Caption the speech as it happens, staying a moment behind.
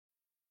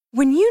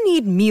When you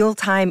need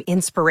mealtime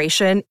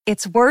inspiration,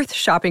 it's worth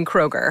shopping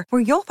Kroger,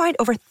 where you'll find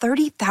over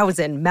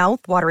 30,000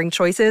 mouth-watering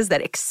choices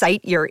that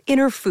excite your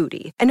inner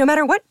foodie. And no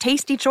matter what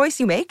tasty choice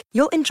you make,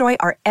 you'll enjoy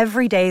our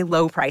everyday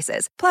low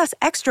prices, plus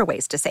extra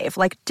ways to save,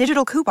 like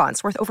digital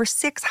coupons worth over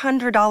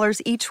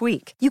 $600 each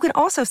week. You can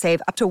also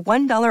save up to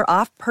 $1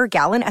 off per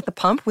gallon at the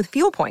pump with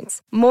fuel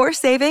points. More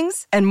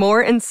savings and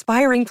more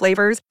inspiring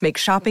flavors make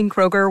shopping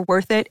Kroger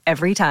worth it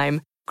every time.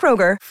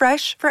 Kroger,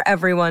 fresh for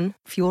everyone.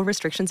 Fuel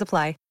restrictions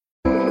apply.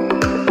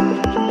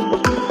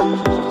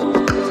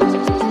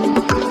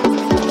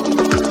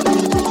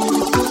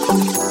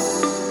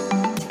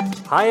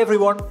 Hi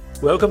everyone,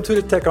 welcome to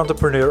the Tech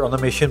Entrepreneur on a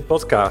Mission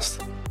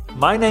podcast.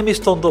 My name is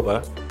Ton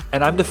Dobbe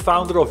and I'm the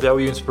founder of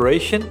Value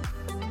Inspiration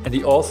and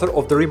the author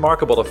of The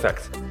Remarkable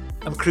Effect.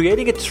 I'm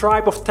creating a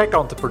tribe of tech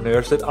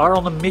entrepreneurs that are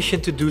on a mission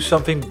to do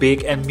something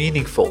big and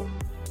meaningful.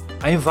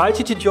 I invite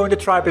you to join the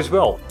tribe as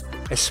well,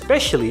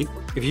 especially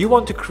if you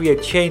want to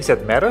create change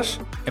that matters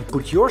and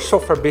put your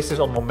software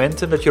business on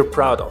momentum that you're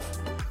proud of.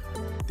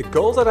 The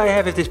goal that I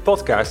have with this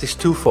podcast is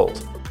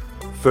twofold.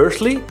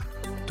 Firstly,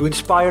 to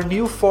inspire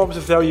new forms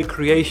of value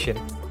creation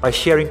by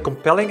sharing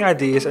compelling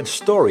ideas and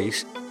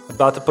stories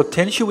about the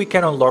potential we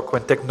can unlock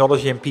when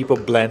technology and people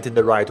blend in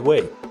the right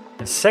way.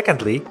 And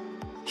secondly,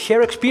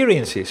 share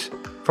experiences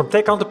from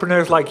tech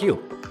entrepreneurs like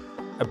you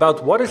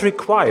about what is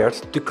required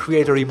to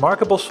create a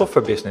remarkable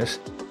software business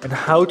and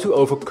how to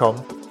overcome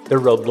the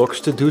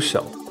roadblocks to do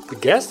so. The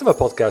guest of our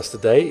podcast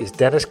today is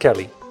Dennis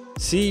Kelly,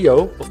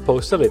 CEO of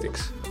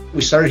Postalytics.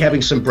 We started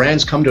having some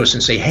brands come to us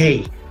and say,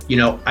 hey,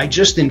 I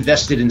just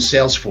invested in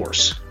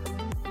Salesforce.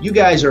 You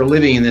guys are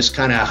living in this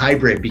kind of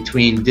hybrid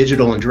between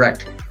digital and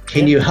direct.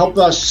 Can you help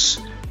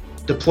us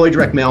deploy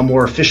direct mail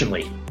more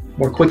efficiently,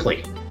 more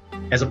quickly,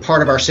 as a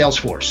part of our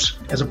Salesforce,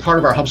 as a part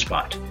of our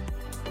HubSpot?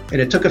 And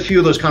it took a few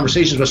of those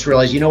conversations for us to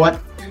realize, you know what?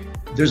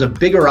 There's a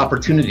bigger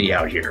opportunity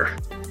out here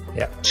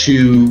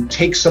to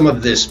take some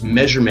of this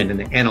measurement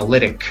and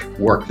analytic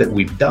work that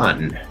we've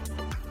done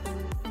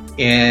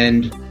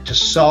and to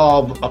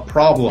solve a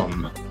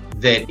problem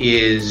that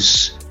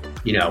is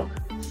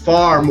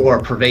far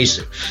more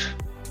pervasive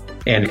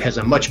and has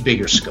a much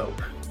bigger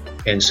scope.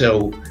 And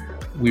so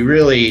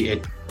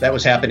that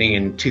was happening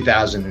in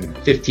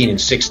 2015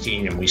 and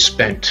 16, and we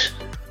spent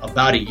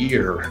about a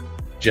year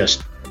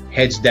just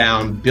heads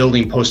down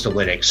building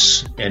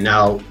Postalytics, and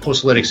now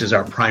Postalytics is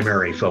our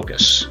primary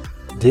focus.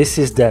 This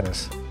is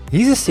Dennis.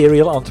 He's a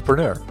serial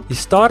entrepreneur. He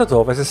started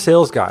off as a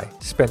sales guy,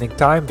 spending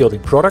time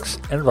building products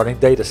and running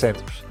data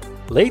centers.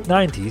 Late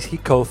 90s, he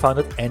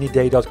co-founded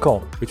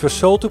Anyday.com, which was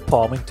sold to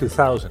Palm in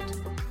 2000.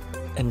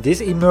 And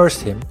this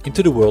immersed him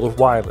into the world of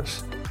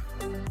wireless.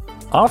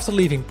 After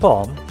leaving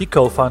Palm, he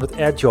co-founded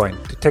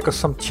AirJoin to tackle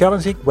some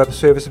challenging web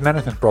service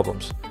management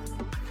problems.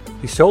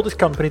 He sold his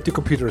company to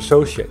Computer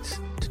Associates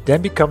to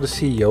then become the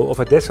CEO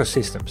of Adesso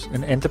Systems,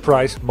 an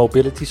enterprise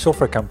mobility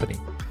software company.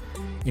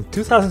 In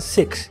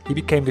 2006, he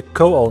became the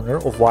co-owner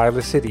of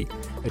Wireless City,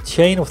 a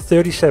chain of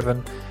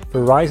 37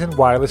 Verizon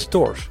wireless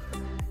stores.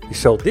 He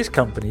sold this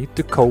company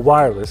to Co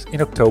Wireless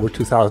in October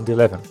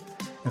 2011.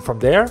 And from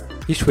there,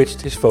 he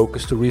switched his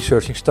focus to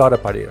researching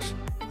startup ideas,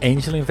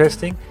 angel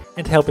investing,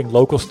 and helping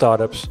local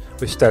startups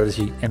with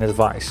strategy and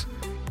advice.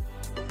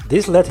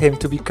 This led him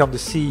to become the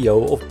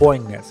CEO of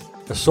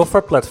BoingNet, a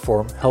software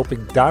platform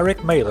helping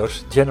direct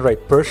mailers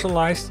generate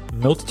personalized,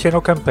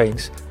 multi-channel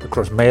campaigns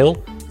across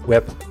mail,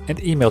 web,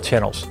 and email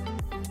channels.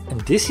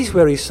 And this is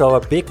where he saw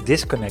a big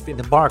disconnect in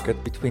the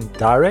market between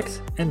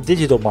direct and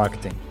digital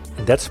marketing.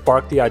 And that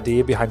sparked the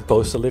idea behind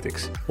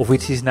Postalytics, of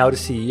which he's now the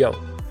CEO.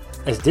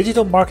 As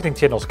digital marketing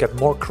channels get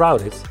more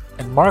crowded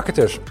and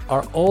marketers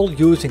are all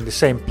using the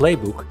same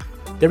playbook,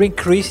 they're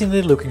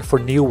increasingly looking for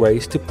new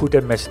ways to put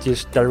their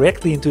messages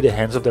directly into the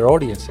hands of their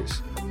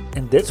audiences.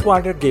 And that's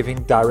why they're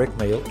giving direct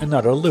mail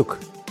another look.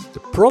 The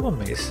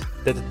problem is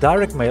that the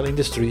direct mail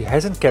industry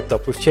hasn't kept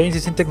up with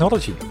changes in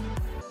technology.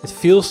 It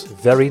feels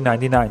very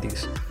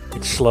 1990s.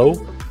 It's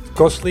slow,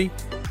 costly,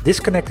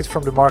 disconnected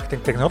from the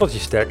marketing technology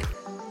stack,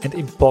 and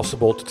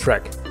impossible to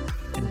track.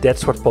 And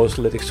that's what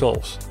Postalytics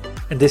solves.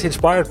 And this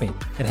inspired me,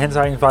 and hence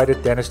I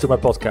invited Dennis to my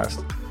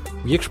podcast.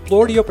 We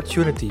explore the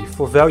opportunity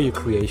for value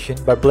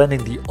creation by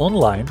blending the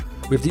online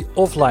with the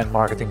offline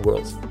marketing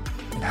world,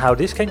 and how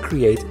this can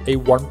create a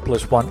 1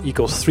 +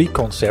 1 = 3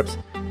 concept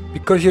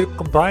because you're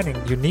combining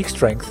unique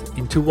strength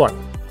into one.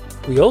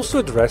 We also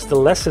address the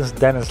lessons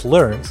Dennis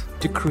learned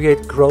to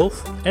create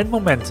growth and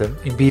momentum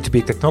in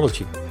B2B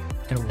technology,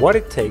 and what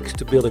it takes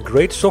to build a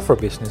great software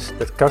business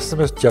that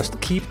customers just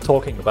keep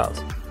talking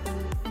about.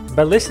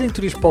 By listening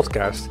to this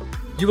podcast,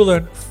 you will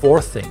learn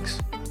 4 things.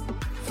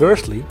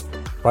 Firstly,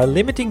 by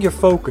limiting your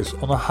focus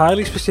on a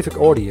highly specific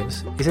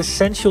audience is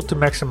essential to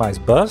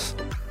maximize buzz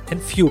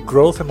and fuel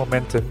growth and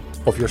momentum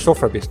of your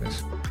software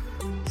business.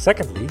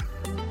 Secondly,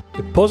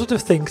 the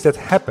positive things that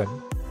happen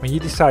when you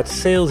decide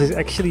sales is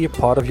actually a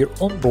part of your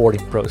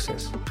onboarding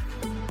process.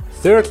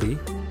 Thirdly,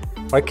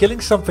 by killing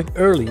something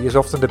early is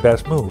often the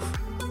best move.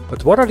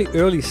 But what are the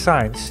early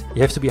signs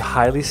you have to be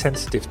highly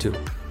sensitive to?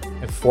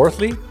 And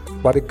fourthly,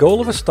 why the goal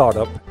of a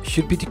startup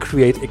should be to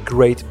create a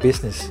great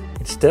business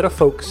instead of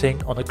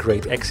focusing on a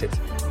great exit.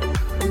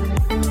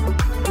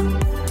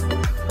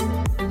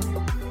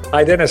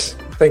 Hi Dennis,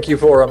 thank you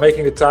for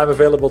making the time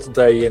available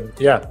today and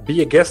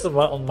be a guest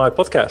on my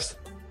podcast.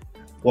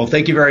 Well,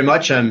 thank you very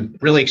much. I'm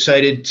really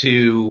excited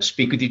to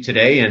speak with you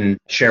today and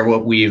share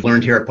what we've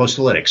learned here at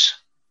Postalytics.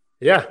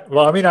 Yeah,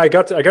 well, I mean, I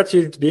got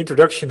you the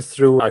introduction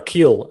through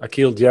Akil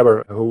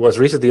Jabber, who was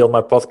recently on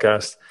my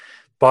podcast,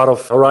 part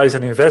of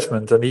Horizon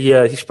Investment, and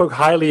he spoke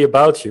highly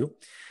about you.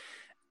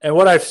 And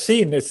what I've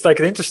seen, it's like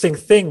an interesting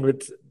thing.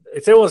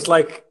 It's almost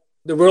like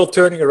the world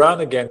turning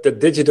around again. The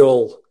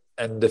digital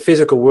and the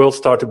physical world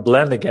start to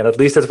blend again. At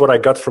least that's what I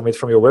got from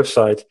your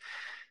website.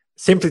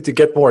 Simply to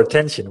get more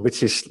attention,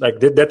 which is like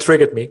that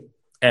triggered me.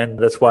 And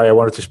that's why I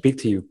wanted to speak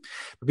to you.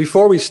 But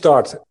before we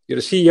start, you're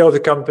the CEO of the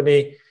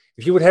company.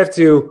 If you would have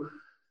to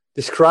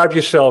describe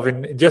yourself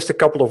in just a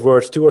couple of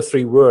words, 2 or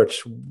 3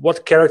 words,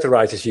 what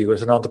characterizes you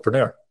as an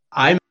entrepreneur?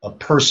 I'm a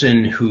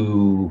person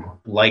who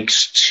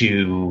likes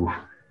to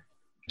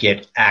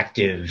get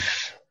active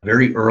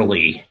very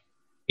early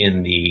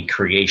in the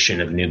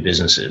creation of new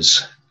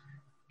businesses.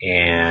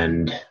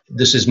 And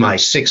this is my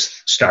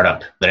 6th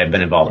startup that I've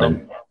been involved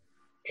in.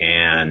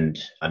 And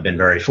I've been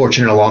very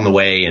fortunate along the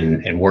way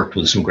and worked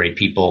with some great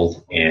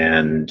people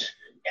and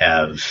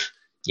have,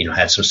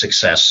 had some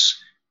success.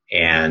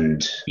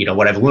 And,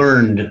 what I've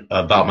learned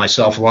about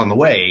myself along the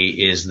way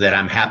is that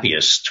I'm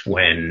happiest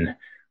when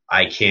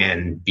I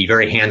can be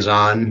very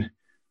hands-on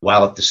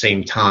while at the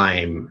same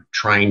time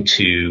trying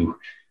to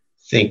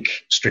think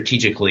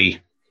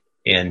strategically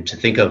and to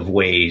think of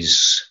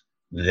ways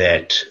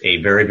that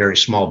a very, very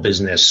small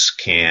business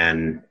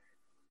can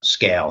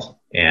scale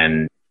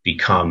and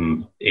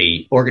become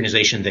a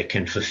organization that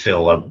can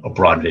fulfill a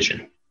broad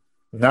vision.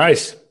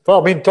 Nice.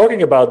 Well, I mean,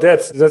 talking about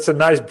that's a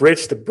nice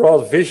bridge, the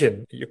broad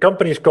vision. Your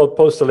company is called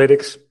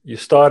Postalytics. You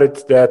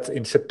started that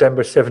in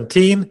September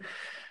 17.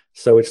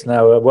 So it's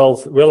now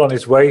well on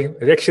its way.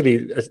 It's actually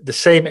the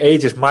same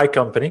age as my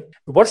company.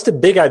 What's the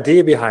big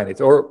idea behind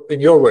it? Or in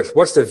your words,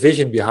 what's the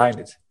vision behind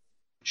it?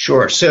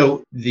 Sure.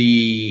 So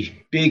the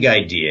big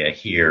idea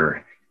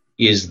here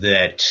is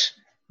that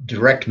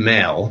direct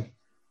mail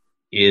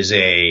is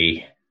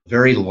a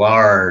very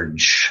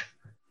large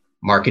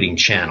marketing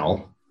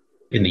channel.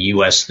 In the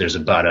US, there's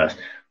about a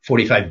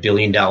 $45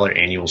 billion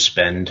annual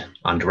spend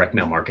on direct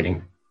mail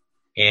marketing.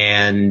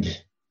 And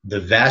the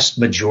vast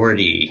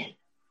majority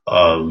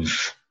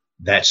of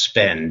that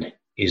spend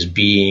is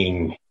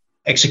being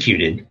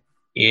executed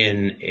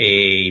in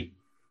a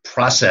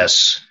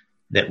process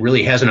that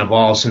really hasn't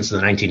evolved since the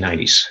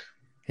 1990s.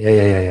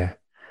 Yeah.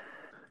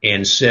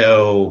 And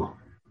so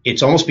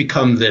it's almost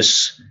become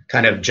this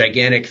kind of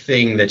gigantic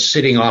thing that's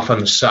sitting off on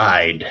the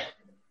side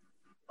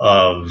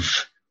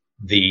of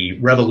the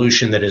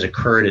revolution that has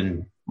occurred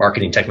in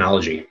marketing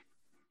technology.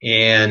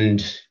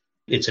 And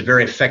it's a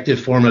very effective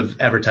form of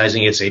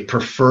advertising. It's a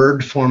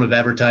preferred form of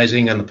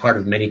advertising on the part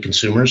of many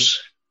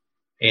consumers.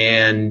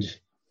 And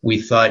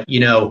we thought,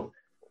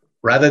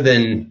 rather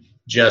than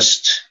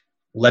just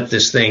let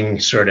this thing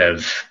sort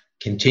of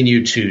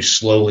continue to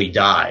slowly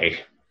die,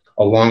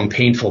 a long,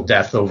 painful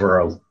death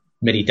over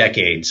many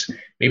decades,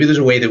 maybe there's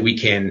a way that we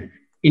can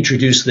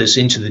introduce this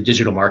into the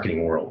digital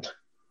marketing world.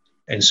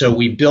 And so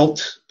we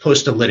built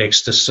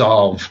Postalytics to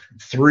solve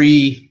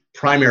 3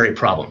 primary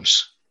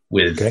problems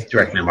with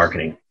direct mail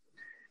marketing.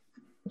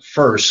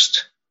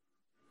 First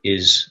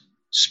is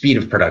speed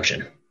of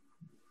production.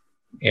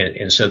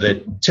 And so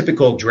the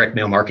typical direct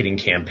mail marketing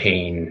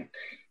campaign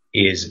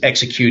is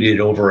executed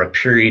over a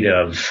period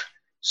of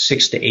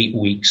 6 to 8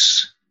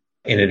 weeks,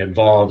 and it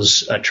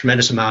involves a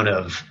tremendous amount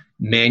of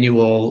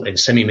manual and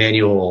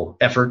semi-manual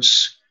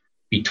efforts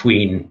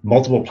between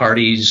multiple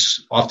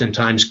parties,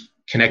 oftentimes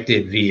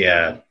connected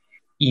via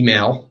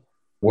email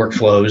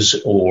workflows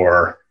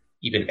or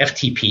even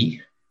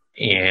FTP.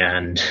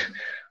 And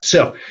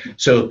so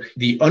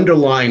the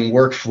underlying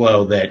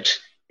workflow that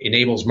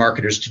enables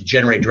marketers to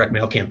generate direct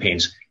mail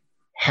campaigns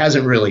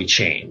hasn't really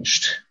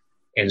changed.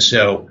 And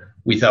so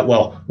we thought,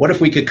 well, what if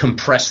we could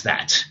compress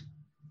that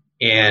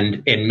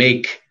and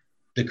make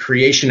the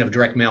creation of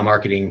direct mail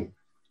marketing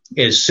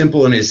as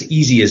simple and as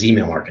easy as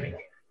email marketing?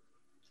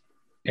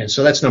 And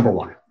so that's number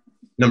 1.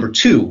 Number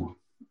 2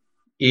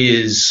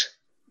 is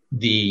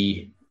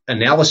the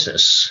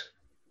analysis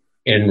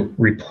and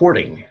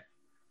reporting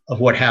of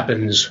what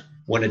happens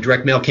when a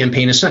direct mail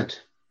campaign is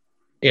sent.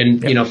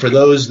 And, for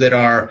those that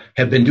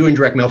have been doing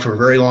direct mail for a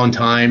very long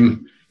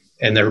time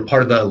and they're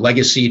part of the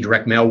legacy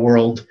direct mail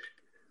world,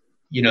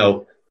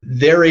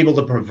 they're able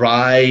to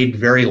provide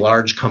very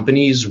large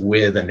companies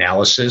with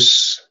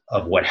analysis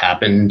of what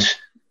happened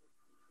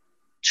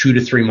 2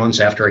 to 3 months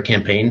after a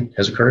campaign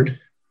has occurred.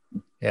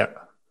 Yeah.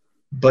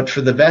 But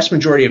for the vast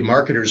majority of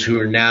marketers who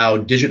are now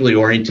digitally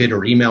oriented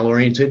or email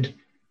oriented,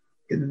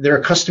 they're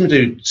accustomed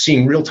to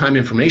seeing real-time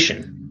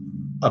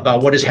information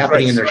about what is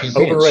happening in their campaigns.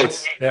 Open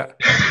rates. Yeah.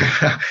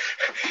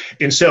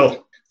 And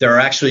so there are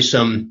actually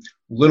some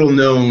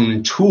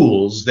little-known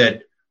tools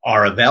that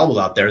are available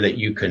out there that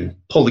you can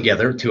pull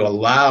together to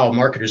allow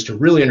marketers to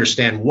really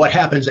understand what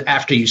happens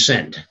after you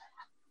send,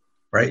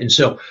 right? And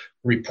so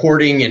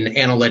reporting and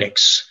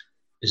analytics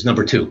is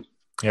number 2.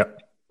 Yeah.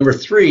 Number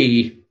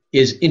 3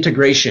 is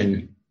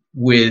integration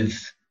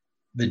with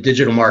the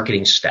digital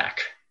marketing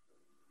stack.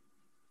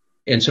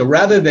 And so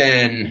rather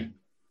than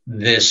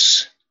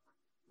this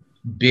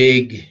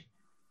big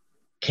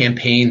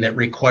campaign that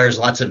requires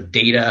lots of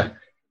data,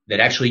 that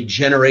actually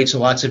generates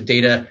lots of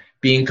data,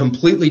 being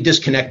completely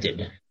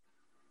disconnected,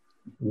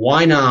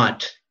 why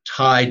not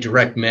tie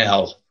direct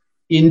mail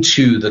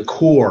into the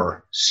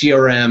core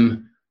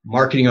CRM,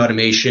 marketing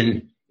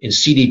automation, and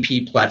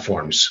CDP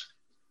platforms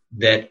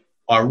that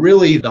are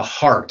really the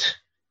heart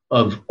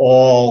of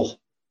all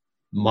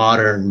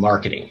modern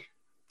marketing?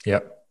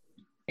 Yep.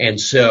 And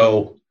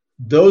so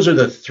those are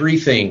the 3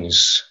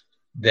 things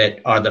that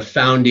are the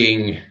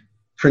founding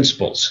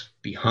principles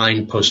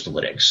behind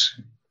Postalytics.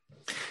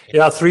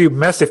 Yeah, 3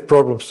 massive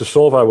problems to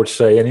solve, I would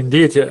say. And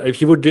indeed,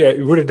 if you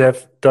wouldn't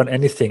have done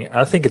anything,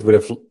 I think it would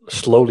have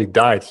slowly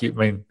died. I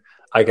mean,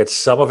 I get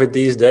some of it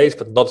these days,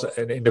 but not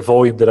in the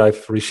volume that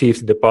I've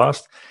received in the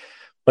past.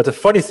 But the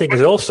funny thing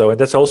is also, and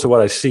that's also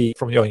what I see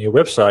from on your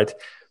website,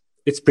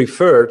 it's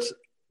preferred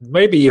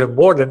maybe even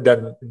more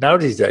than now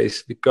these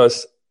days,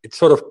 because it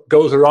sort of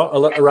goes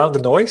around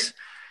the noise,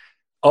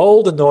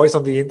 all the noise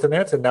on the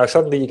internet, and now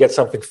suddenly you get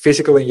something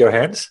physical in your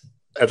hands.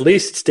 At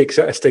least it sticks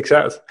out.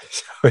 So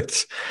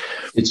it's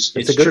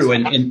true.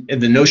 And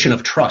the notion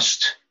of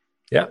trust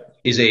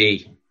is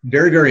a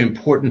very, very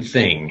important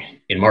thing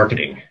in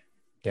marketing.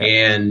 Yeah.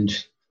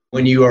 And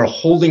when you are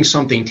holding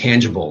something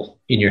tangible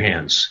in your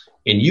hands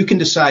and you can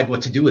decide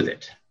what to do with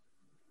it,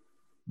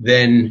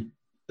 then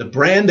the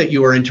brand that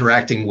you are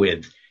interacting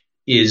with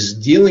is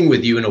dealing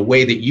with you in a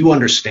way that you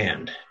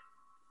understand.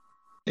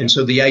 And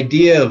so the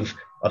idea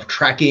of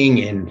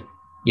tracking and,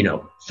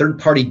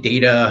 third-party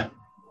data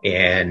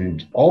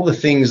and all the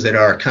things that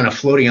are kind of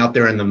floating out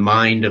there in the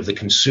mind of the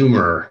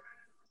consumer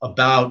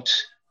about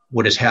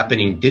what is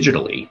happening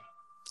digitally.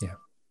 Yeah.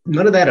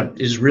 None of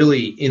that is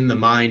really in the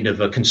mind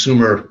of a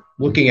consumer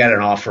looking at an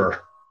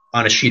offer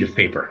on a sheet of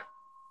paper.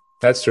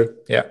 That's true.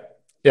 Yeah.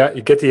 Yeah,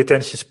 you get the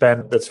attention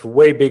span that's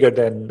way bigger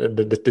than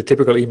the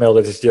typical email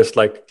that is just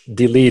like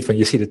delete when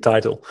you see the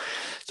title.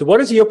 So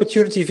what is the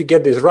opportunity if you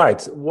get this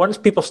right? Once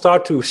people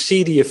start to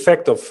see the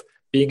effect of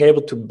being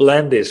able to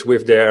blend this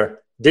with their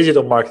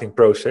digital marketing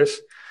process,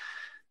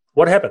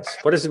 what happens?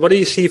 What do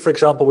you see, for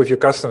example, with your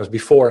customers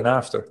before and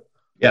after?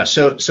 Yeah,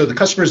 so the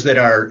customers that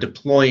are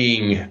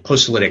deploying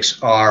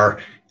Postalytics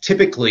are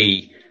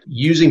typically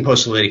using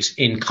Postalytics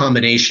in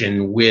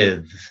combination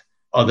with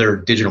other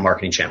digital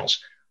marketing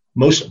channels.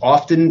 Most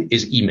often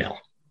is email.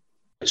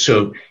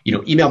 So,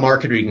 email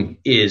marketing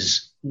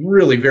is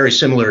really very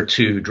similar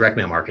to direct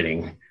mail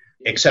marketing,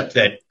 except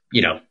that,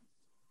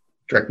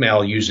 direct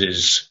mail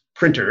uses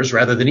printers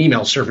rather than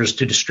email servers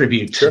to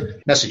distribute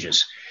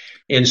messages.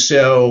 And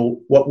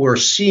so what we're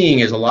seeing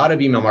is a lot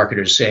of email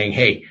marketers saying,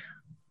 hey,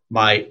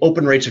 my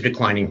open rates are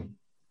declining,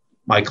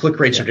 my click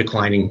rates are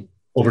declining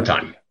over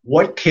time.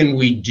 What can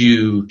we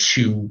do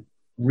to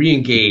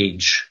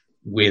re-engage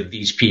with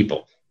these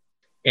people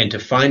and to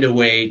find a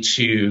way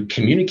to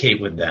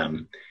communicate with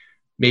them,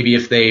 maybe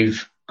if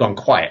they've gone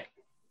quiet,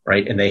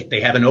 right? And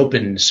they haven't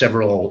opened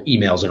several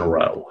emails in a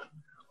row,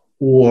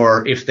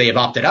 or if they have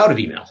opted out of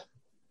email.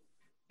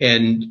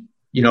 And,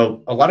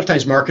 a lot of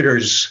times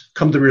marketers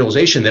come to the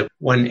realization that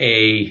when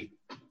a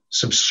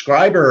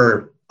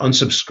subscriber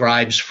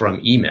unsubscribes from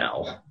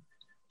email,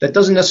 that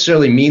doesn't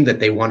necessarily mean that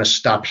they want to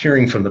stop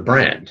hearing from the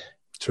brand.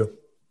 True.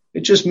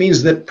 It just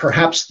means that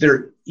perhaps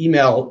their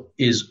email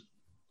is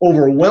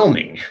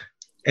overwhelming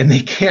and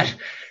they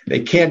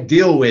can't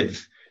deal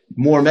with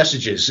more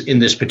messages in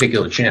this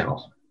particular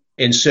channel.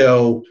 And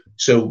so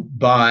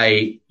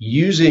by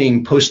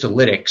using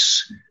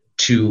Postalytics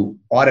to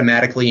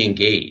automatically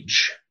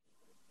engage,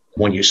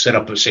 when you set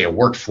up, say, a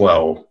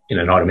workflow in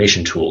an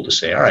automation tool to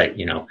say, all right,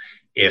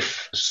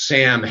 if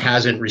Sam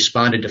hasn't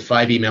responded to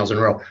 5 emails in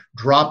a row,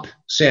 drop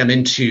Sam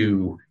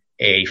into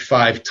a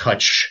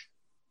 5-touch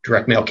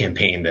direct mail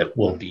campaign that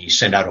will be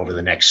sent out over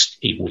the next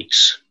 8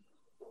 weeks.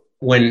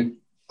 When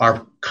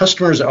our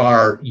customers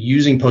are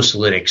using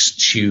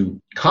Postalytics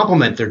to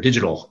complement their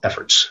digital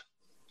efforts,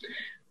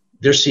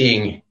 they're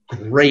seeing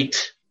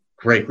great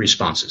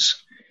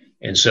responses.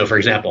 And so, for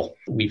example,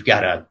 we've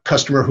got a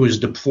customer who has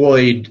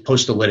deployed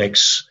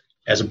Postalytics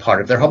as a part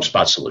of their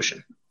HubSpot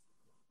solution.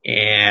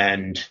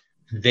 And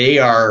they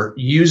are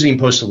using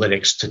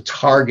Postalytics to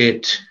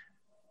target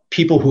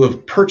people who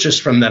have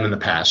purchased from them in the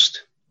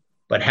past,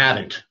 but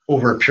haven't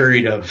over a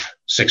period of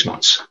 6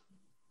 months.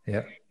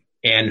 Yeah.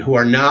 And who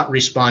are not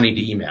responding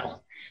to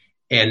email.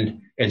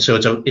 And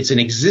so it's an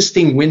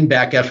existing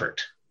win-back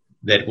effort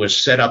that was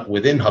set up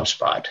within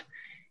HubSpot.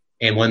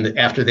 And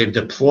after they've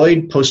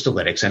deployed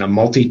Postalytics and a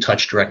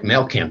multi-touch direct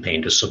mail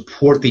campaign to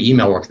support the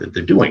email work that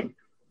they're doing,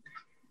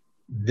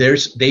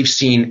 they've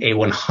seen a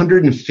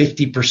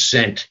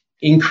 150%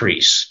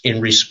 increase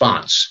in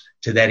response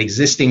to that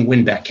existing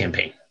win-back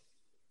campaign.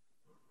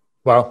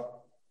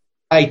 Wow.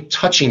 By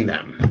touching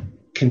them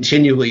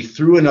continually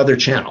through another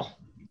channel.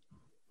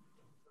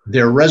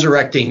 They're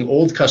resurrecting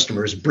old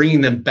customers, bringing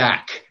them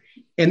back,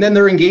 and then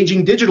they're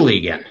engaging digitally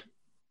again.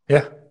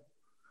 Yeah.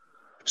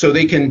 So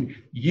they can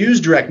use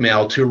direct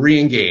mail to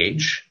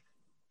re-engage.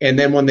 And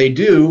then when they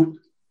do,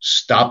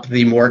 stop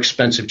the more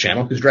expensive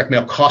channel because direct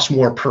mail costs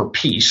more per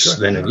piece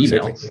than an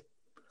email. Exactly.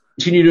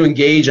 Continue to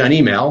engage on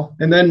email.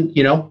 And then,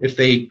 if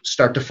they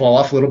start to fall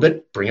off a little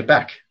bit, bring it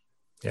back.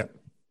 Yeah.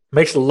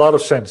 Makes a lot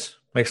of sense.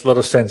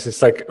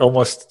 It's like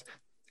almost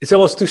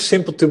too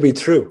simple to be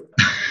true.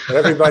 And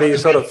everybody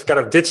is sort of kind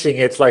of ditching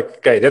it. It's like,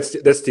 okay,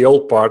 that's the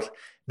old part.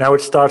 Now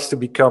it starts to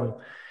become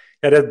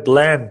that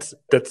blend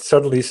that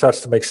suddenly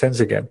starts to make sense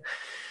again.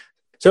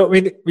 So,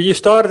 when you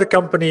started the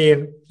company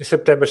in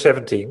September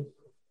 17,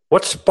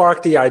 what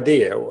sparked the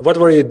idea? What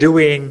were you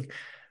doing?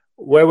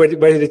 Where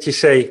did you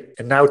say,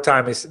 and now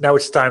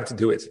it's time to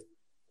do it?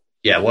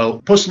 Yeah,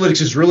 well,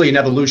 Postalytics is really an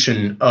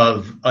evolution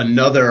of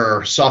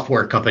another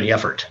software company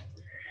effort.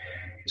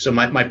 So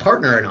my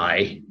partner and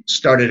I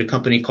started a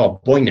company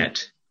called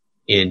BoingNet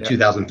in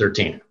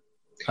 2013.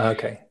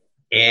 Okay.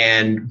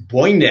 And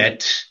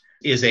BoingNet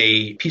is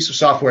a piece of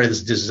software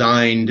that's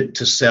designed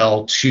to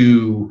sell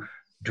to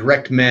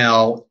direct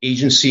mail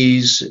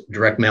agencies,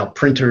 direct mail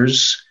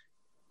printers,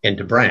 and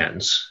to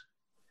brands.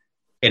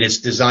 And it's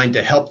designed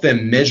to help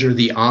them measure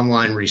the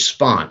online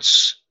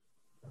response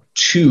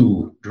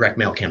to direct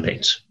mail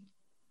campaigns.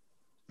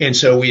 And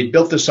so we had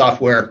built the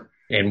software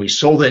and we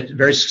sold it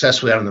very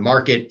successfully out on the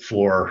market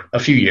for a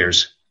few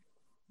years.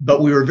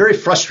 But we were very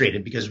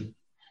frustrated because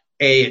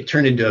it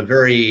turned into a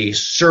very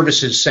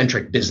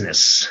services-centric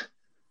business.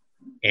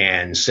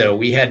 And so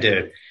we had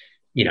to,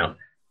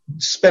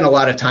 spend a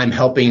lot of time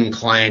helping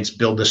clients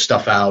build this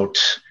stuff out.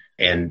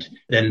 And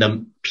then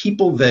the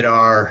people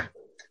that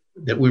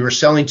we were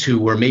selling to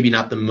were maybe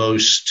not the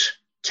most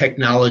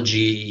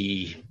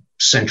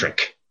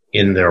technology-centric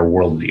in their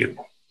worldview.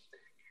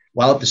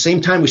 While at the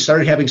same time, we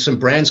started having some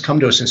brands come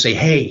to us and say,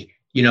 hey,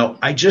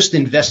 I just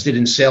invested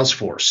in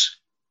Salesforce.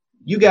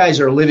 You guys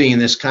are living in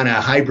this kind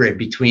of hybrid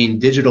between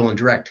digital and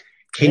direct.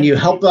 Can you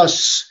help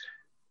us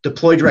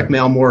deploy direct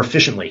mail more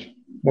efficiently,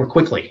 more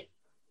quickly,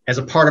 as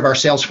a part of our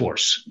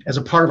Salesforce, as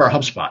a part of our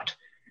HubSpot?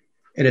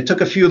 And it took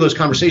a few of those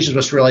conversations for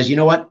us to realize, you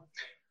know what?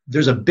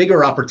 There's a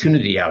bigger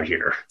opportunity out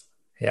here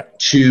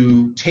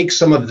to take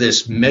some of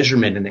this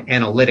measurement and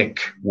analytic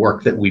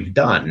work that we've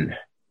done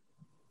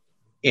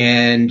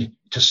and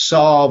to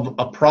solve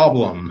a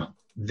problem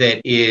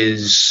that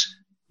is,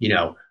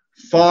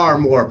 far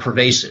more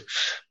pervasive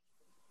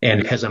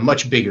and has a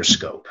much bigger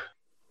scope.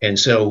 And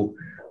so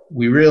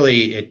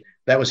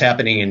that was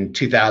happening in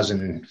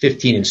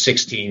 2015 and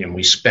 16, and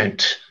we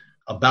spent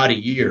about a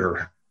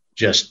year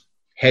just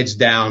heads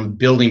down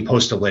building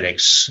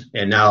Postalytics,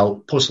 and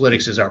now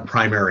Postalytics is our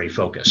primary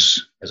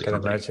focus as a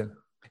company. Imagine.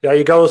 Yeah,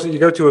 you go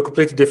to a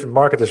completely different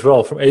market as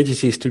well, from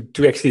agencies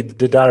to actually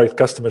the direct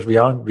customers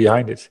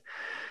behind it.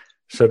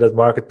 So that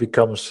market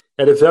becomes,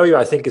 and the value,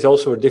 I think, is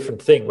also a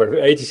different thing, where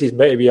agencies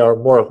maybe are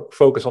more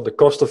focused on the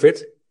cost of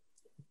it.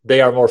 They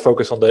are more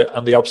focused on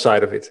the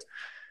upside of it.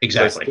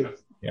 Exactly.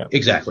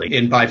 Exactly.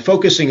 And by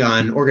focusing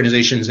on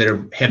organizations that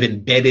have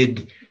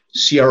embedded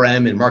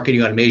CRM and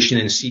marketing automation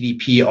and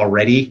CDP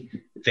already,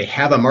 they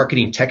have a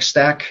marketing tech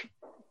stack.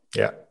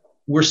 Yeah.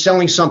 We're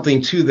selling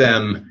something to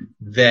them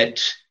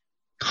that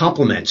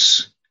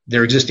complements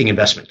their existing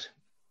investment.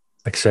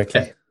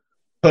 Exactly.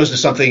 Opposed to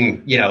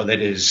something, that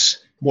is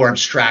more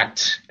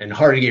abstract and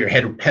hard to get your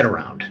head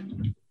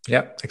around.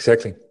 Yeah,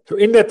 exactly. So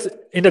in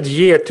that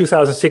year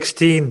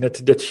 2016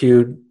 that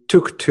you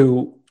took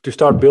to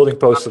start building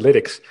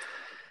Postalytics,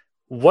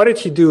 what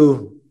did you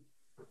do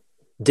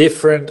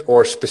different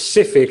or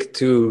specific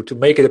to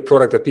make it a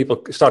product that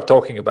people start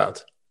talking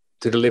about,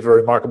 to deliver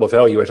remarkable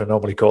value, as I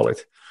normally call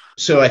it?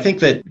 So I think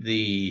that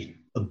the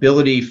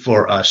ability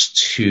for us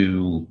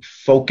to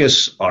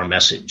focus our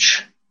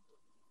message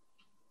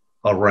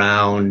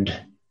around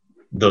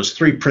those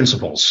three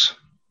principles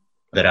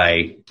that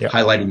I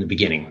highlighted in the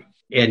beginning,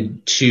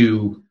 and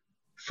to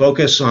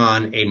focus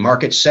on a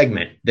market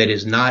segment that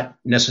is not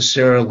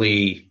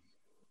necessarily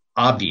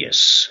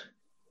obvious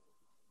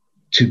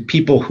to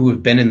people who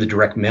have been in the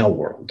direct mail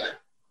world,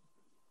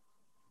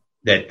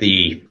 that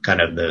the kind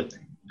of the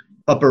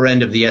upper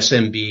end of the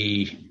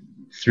SMB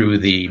through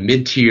the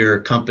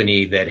mid-tier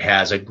company that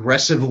has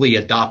aggressively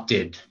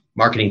adopted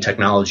marketing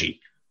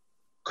technology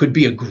could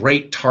be a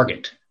great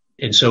target.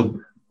 And so,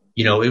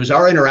 it was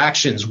our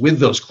interactions with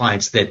those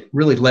clients that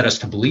really led us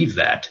to believe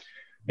that.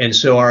 And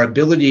so our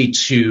ability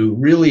to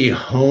really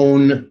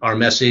hone our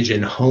message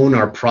and hone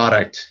our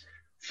product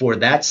for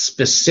that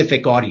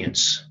specific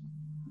audience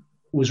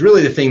was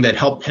really the thing that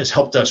has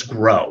helped us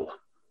grow.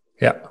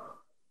 Yeah.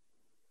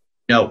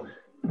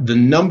 The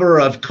number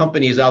of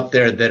companies out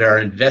there that are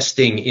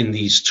investing in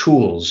these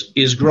tools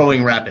is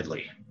growing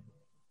rapidly.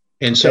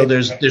 And so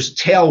there's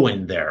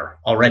tailwind there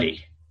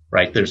already,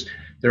 right?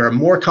 There are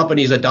more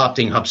companies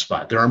adopting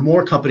HubSpot. There are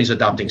more companies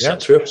adopting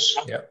Salesforce.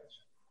 Yeah.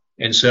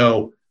 And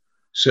so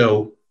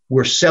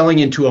we're selling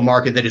into a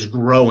market that is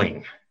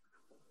growing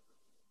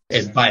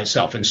by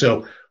itself. And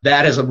so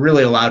that has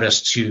really allowed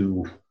us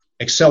to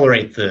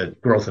accelerate the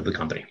growth of the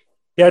company.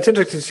 Yeah, it's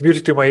interesting. It's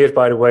music to my ears,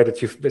 by the way,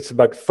 that it's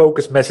about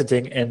focused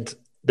messaging and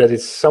that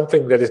it's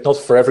something that is not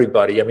for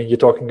everybody. I mean, you're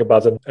talking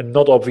about a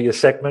not obvious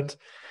segment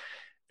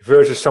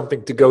versus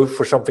something to go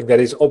for something that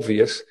is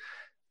obvious.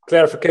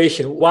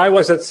 Clarification, why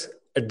was it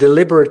a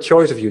deliberate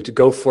choice of you to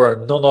go for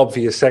a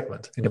non-obvious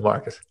segment in the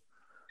market?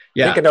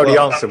 Yeah, I think I know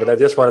the answer, but I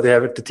just wanted to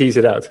have it to tease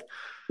it out.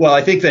 Well,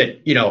 I think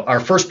that, our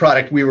first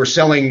product, we were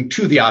selling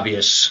to the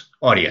obvious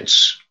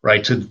audience,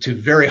 right? To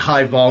very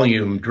high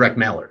volume direct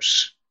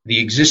mailers, the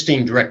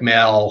existing direct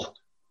mail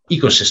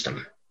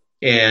ecosystem.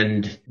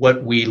 And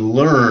what we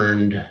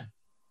learned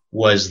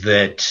was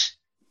that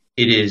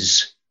it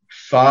is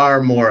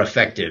far more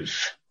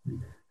effective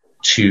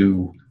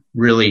to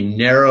really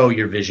narrow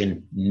your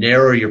vision,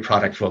 narrow your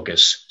product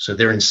focus, so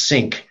they're in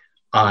sync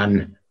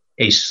on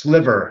a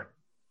sliver,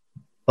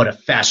 but a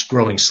fast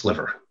growing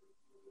sliver.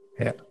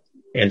 Yeah.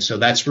 And so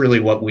that's really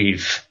what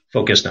we've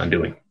focused on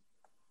doing.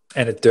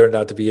 And it turned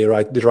out to be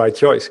the right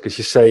choice, because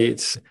you say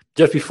it's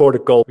just before the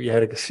call, we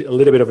had a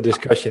little bit of a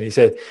discussion. He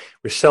said,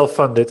 we're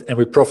self-funded and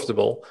we're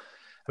profitable.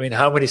 I mean,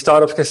 how many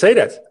startups can say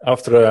that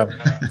after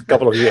a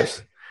couple of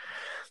years?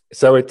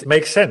 So it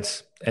makes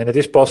sense. And it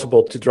is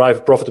possible to drive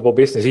a profitable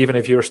business, even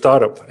if you're a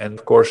startup. And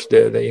of course,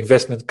 the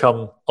investment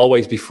come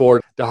always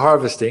before the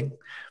harvesting,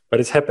 but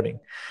it's happening.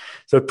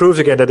 So it proves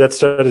again that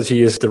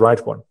strategy is the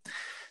right one.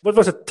 What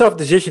was a tough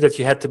decision that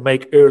you had to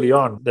make early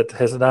on that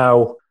has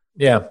now,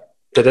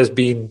 that has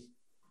been,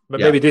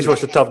 maybe this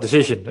was a tough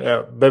decision,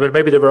 but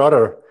maybe there were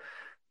other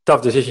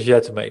tough decisions you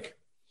had to make?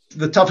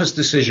 The toughest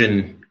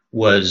decision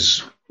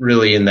was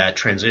really in that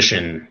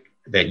transition,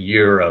 that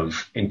year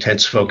of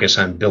intense focus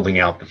on building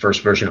out the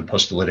first version of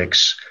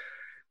Postalytics.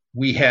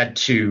 We had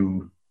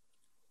to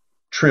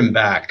trim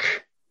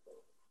back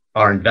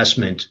our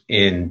investment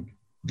in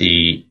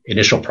the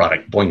initial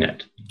product,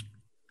 BoingNet.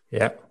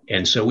 Yeah.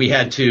 And so we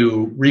had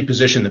to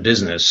reposition the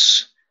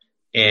business,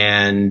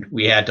 and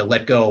we had to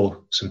let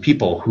go some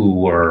people who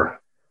were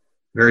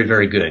very,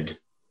 very good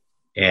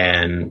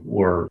and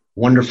were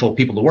wonderful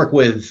people to work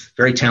with,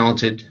 very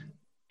talented,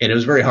 and it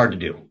was very hard to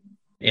do.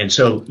 And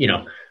so,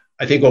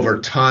 I think over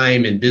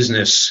time in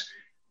business,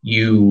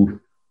 you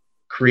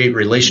create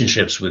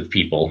relationships with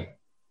people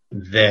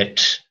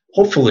that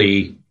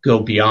hopefully go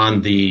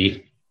beyond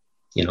the,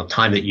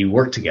 time that you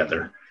work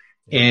together.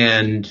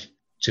 And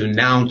to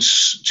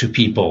announce to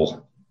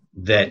people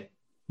that,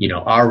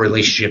 our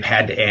relationship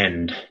had to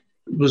end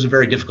was a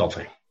very difficult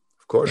thing.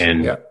 Of course.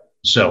 And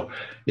so,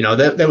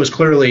 that was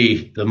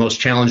clearly the most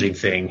challenging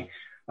thing.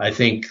 I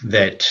think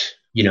that,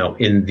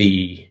 in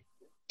the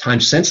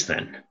time since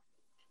then,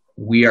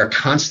 we are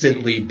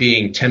constantly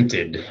being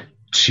tempted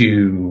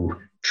to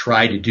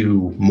try to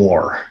do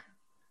more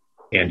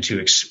and to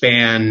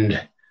expand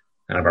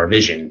kind of our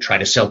vision, try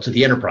to sell to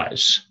the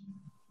enterprise,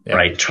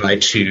 right? Try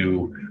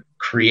to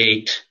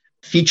create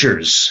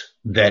features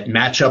that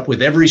match up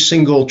with every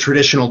single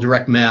traditional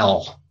direct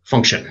mail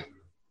function.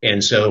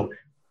 And so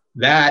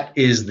that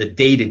is the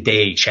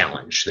day-to-day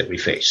challenge that we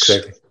face.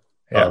 Exactly.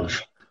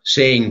 Of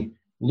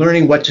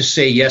learning what to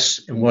say yes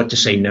and what to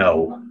say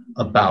no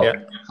about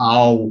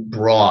how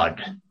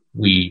broad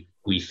we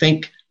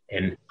think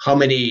and how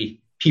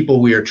many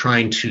people we are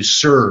trying to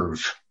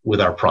serve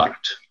with our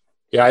product.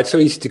 Yeah, it's so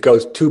easy to go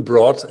too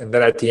broad and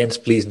then at the end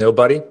please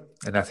nobody.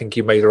 And I think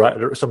you made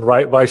some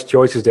wise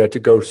choices there to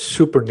go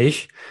super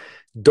niche,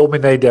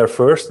 dominate there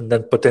first, and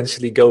then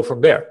potentially go from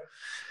there.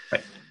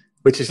 Right.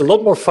 Which is a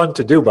lot more fun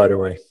to do, by the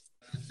way.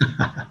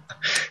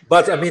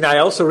 But I mean, I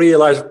also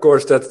realize, of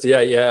course, that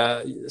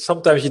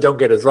sometimes you don't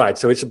get it right.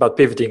 So it's about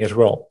pivoting as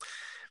well.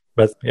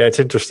 But it's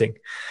interesting.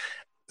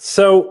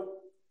 So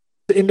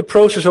in the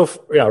process of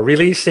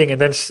releasing and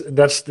then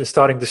that's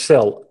starting to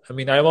sell, I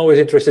mean, I'm always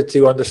interested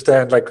to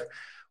understand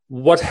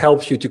what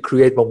helps you to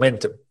create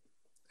momentum.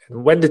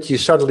 And when did you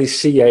suddenly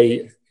see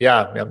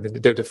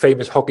the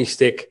famous hockey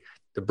stick,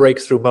 the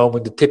breakthrough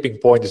moment, the tipping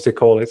point, as they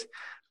call it?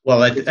 Well,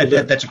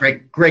 that's a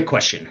great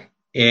question.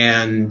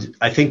 And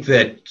I think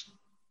that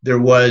there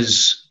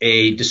was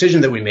a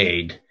decision that we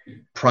made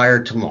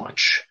prior to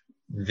launch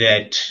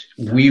that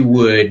we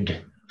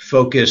would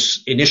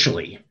focus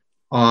initially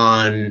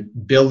on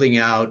building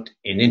out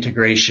an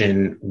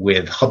integration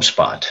with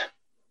HubSpot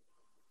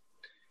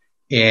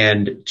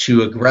and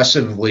to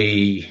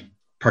aggressively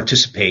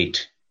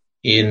participate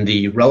in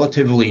the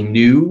relatively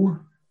new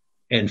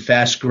and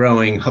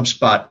fast-growing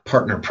HubSpot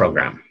partner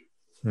program.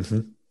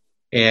 Mm-hmm.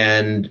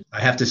 And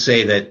I have to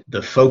say that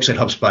the folks at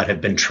HubSpot have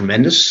been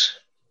tremendous.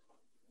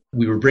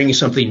 We were bringing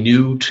something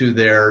new to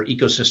their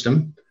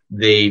ecosystem.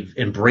 They've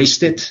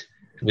embraced it.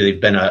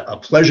 They've been a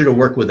pleasure to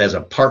work with as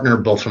a partner,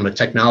 both from a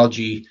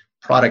technology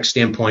product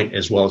standpoint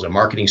as well as a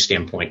marketing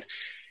standpoint.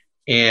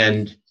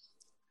 And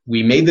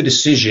we made the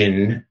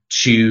decision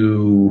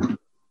to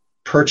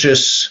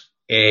purchase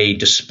a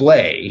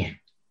display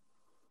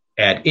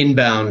at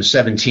Inbound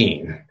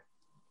 17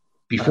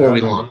 before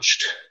we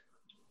launched,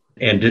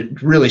 and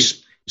it really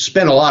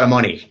spent a lot of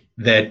money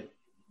that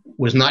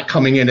was not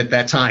coming in at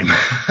that time.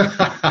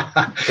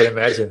 I can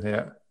imagine,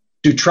 yeah.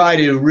 to try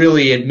to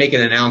really make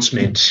an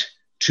announcement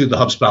to the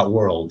HubSpot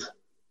world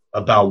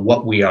about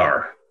what we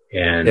are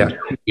and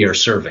who we are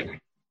serving.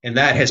 And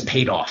that has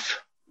paid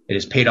off. It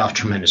has paid off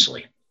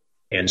tremendously.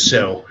 And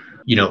so,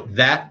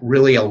 that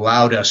really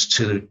allowed us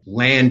to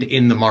land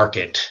in the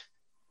market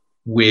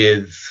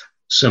with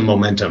some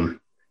momentum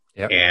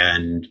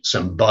and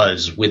some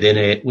buzz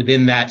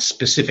within that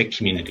specific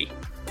community.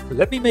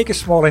 Let me make a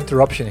small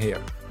interruption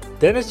here.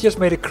 Dennis just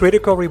made a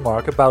critical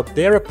remark about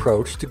their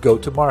approach to go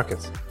to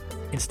market.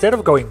 Instead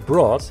of going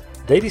broad,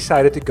 they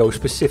decided to go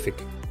specific,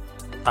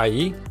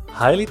 i.e.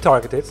 highly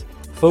targeted,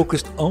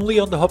 focused only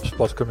on the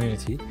HubSpot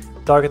community,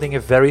 targeting a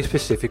very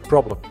specific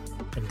problem.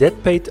 And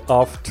that paid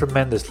off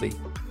tremendously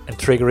and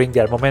triggering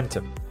their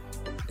momentum.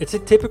 It's a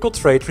typical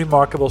trait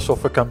remarkable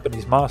software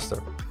companies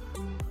master.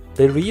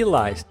 They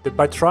realized that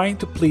by trying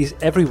to please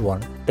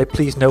everyone, they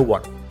please no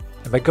one.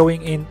 And by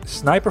going in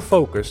sniper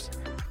focused,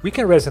 we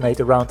can resonate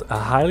around a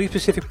highly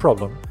specific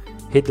problem,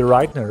 hit the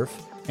right nerve,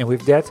 and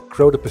with that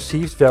grow the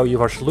perceived value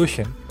of our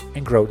solution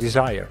and grow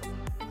desire.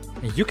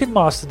 And you can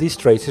master these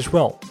traits as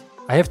well.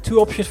 I have 2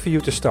 options for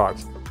you to start.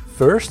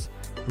 First,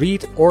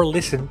 read or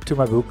listen to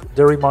my book,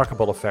 The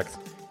Remarkable Effect,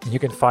 and you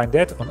can find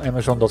that on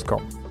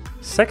Amazon.com.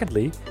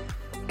 Secondly,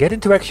 get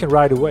into action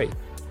right away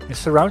and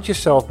surround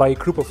yourself by a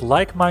group of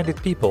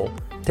like-minded people,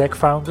 tech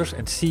founders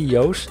and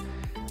CEOs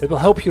that will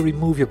help you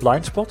remove your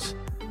blind spots,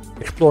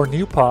 explore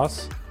new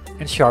paths,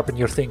 and sharpen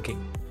your thinking.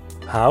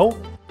 How?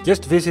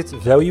 Just visit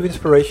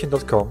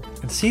valueinspiration.com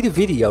and see the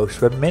videos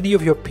where many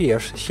of your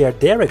peers share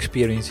their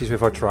experiences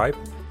with our tribe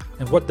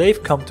and what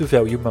they've come to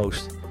value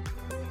most.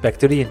 Back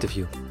to the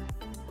interview.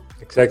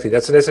 Exactly,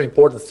 that's an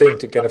important thing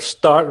to kind of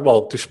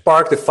to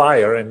spark the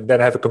fire and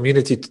then have a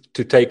community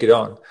to take it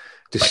on,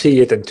 to see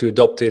it and to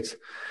adopt it.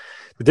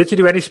 Did you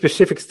do any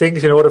specific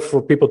things in order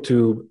for people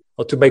to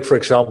make, for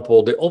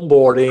example, the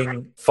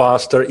onboarding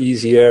faster,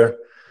 easier?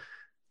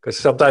 Because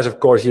sometimes,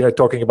 of course,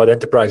 talking about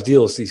enterprise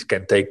deals, these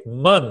can take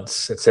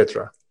months,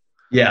 etc.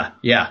 Yeah.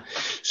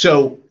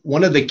 So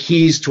one of the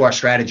keys to our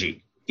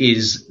strategy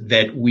is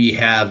that we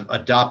have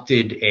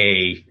adopted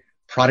a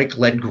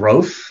product-led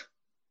growth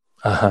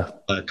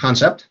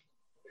concept.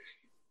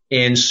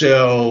 And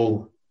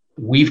so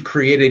we've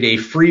created a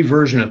free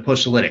version of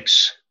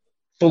Postalytics,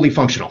 fully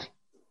functional.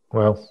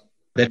 Wow.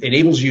 That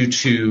enables you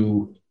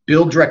to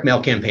build direct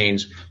mail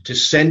campaigns, to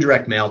send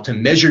direct mail, to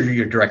measure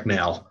your direct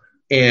mail,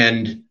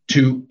 and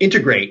to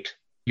integrate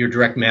your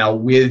direct mail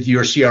with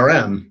your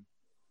CRM.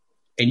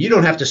 And you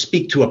don't have to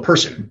speak to a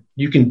person.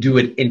 You can do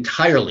it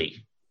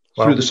entirely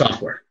through the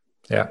software.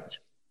 Yeah.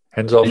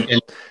 Hands off.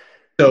 And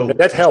so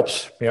that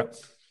helps. Yeah.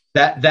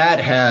 That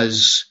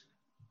has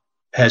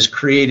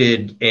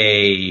created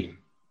a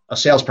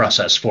sales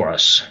process for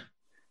us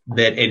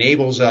that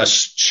enables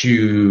us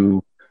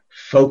to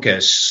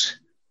focus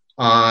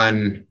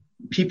on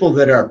people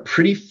that are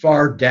pretty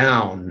far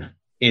down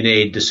in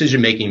a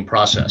decision-making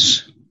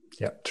process.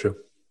 Yeah, true.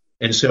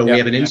 And so we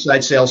have an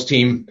inside sales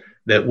team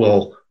that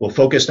will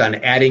focus on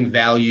adding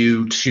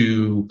value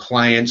to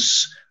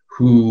clients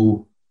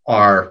who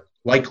are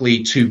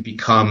likely to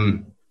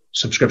become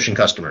subscription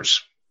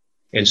customers.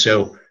 And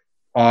so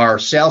our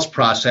sales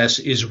process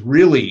is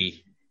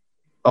really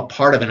a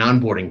part of an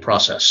onboarding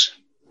process.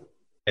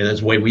 And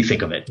that's the way we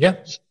think of it. Yeah,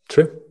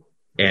 true.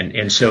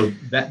 And so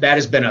that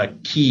has been a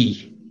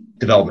key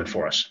development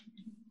for us.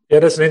 Yeah,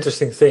 that's an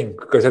interesting thing,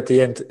 because at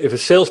the end, if a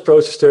sales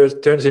process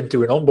turns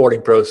into an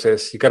onboarding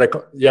process,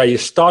 you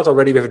start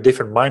already with a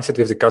different mindset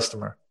with the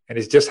customer, and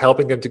it's just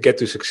helping them to get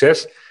to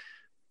success,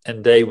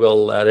 and they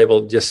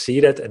will just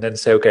see that and then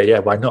say, okay, yeah,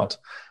 why not?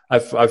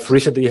 I've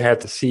recently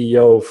had the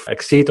CEO of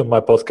Exceed on my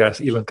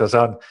podcast, Ilan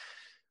Kazan,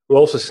 who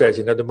also said,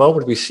 the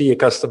moment we see a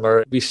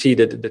customer, we see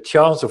that the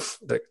chance of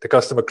the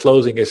customer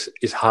closing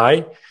is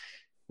high.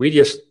 We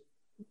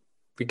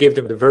give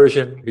them the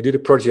version, we do the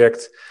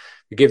project,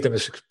 we give them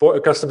a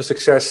customer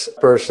success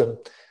person,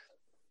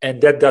 and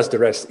that does the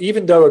rest.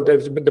 Even though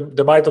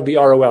there might not be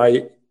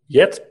ROI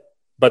yet,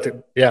 but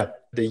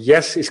the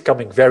yes is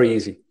coming very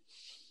easy.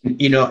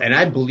 And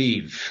I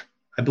believe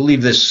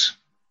this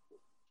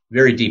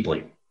very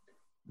deeply,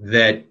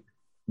 that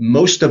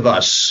most of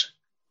us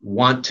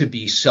want to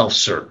be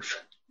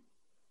self-serve.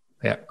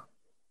 Yeah.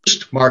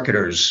 Most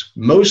marketers,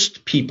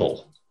 most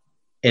people,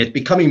 and it's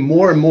becoming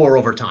more and more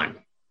over time,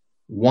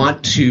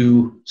 want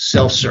to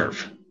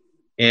self-serve.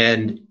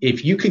 And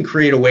if you can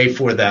create a way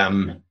for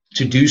them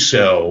to do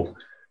so,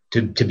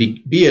 to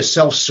be a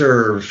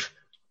self-serve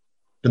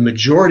the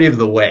majority of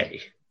the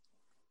way,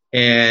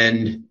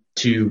 and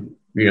to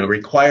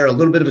require a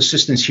little bit of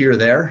assistance here or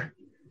there,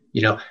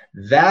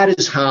 that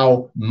is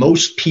how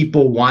most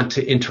people want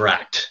to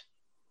interact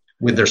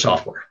with their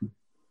software.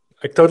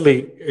 I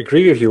totally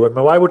agree with you. I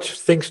mean, why would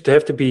things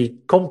have to be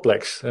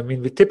complex? I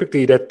mean, we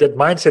typically that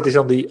mindset is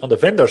on the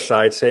vendor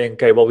side, saying,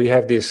 okay, well, we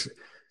have this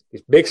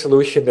big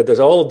solution that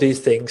does all of these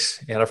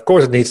things, and of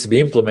course it needs to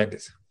be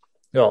implemented.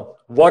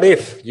 What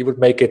if you would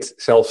make it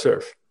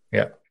self-serve?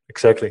 Yeah,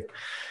 exactly.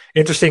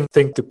 Interesting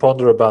thing to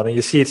ponder about, and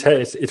you see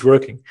it's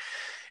working.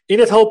 In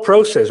that whole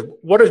process,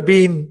 what has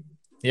been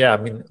Yeah, I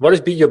mean, what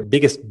has been your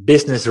biggest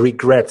business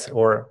regret,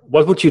 or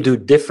what would you do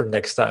different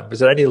next time? Is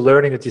there any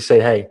learning that you say,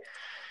 hey?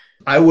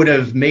 I would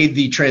have made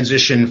the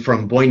transition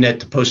from Boynet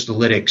to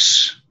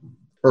Postalytics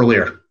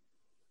earlier.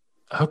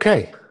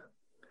 Okay.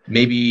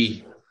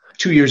 Maybe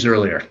 2 years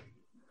earlier.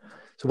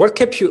 So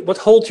what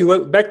held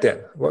you back then?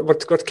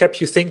 What kept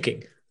you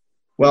thinking?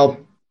 Well,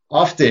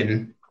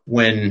 often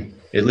when,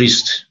 at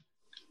least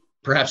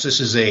perhaps this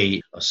is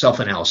a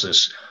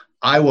self-analysis,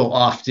 I will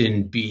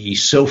often be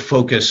so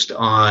focused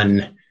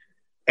on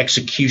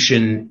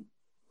execution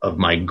of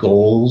my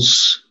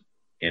goals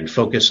and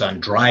focus on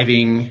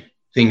driving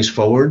things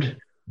forward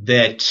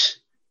that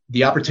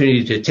the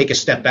opportunity to take a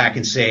step back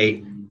and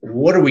say,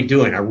 what are we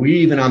doing? Are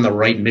we even on the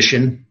right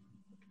mission?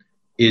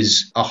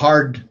 Is a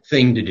hard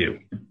thing to do.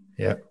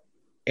 Yeah.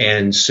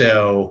 And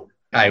so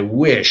I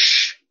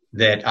wish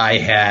that I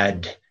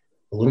had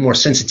a little more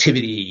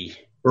sensitivity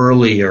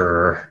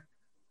earlier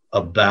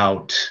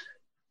about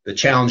the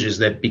challenges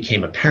that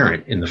became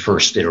apparent in the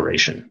first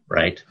iteration,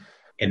 right?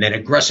 And then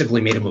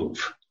aggressively made a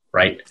move,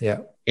 right? Yeah.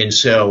 And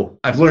so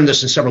I've learned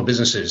this in several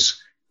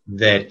businesses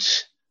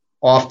that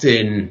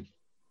often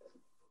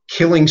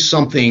killing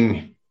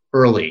something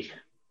early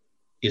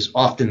is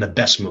often the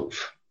best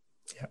move.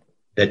 Yeah.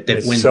 That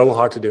it's when, so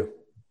hard to do.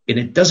 And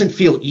it doesn't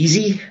feel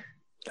easy.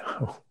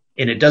 No.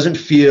 And it doesn't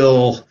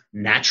feel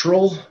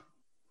natural,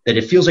 that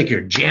it feels like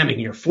you're jamming,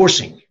 you're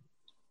forcing,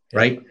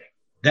 right?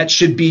 That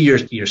should be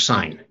your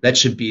sign. That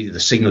should be the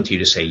signal to you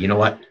to say, you know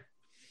what?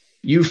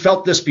 You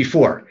felt this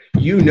before.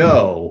 You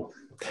know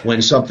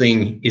when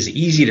something is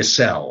easy to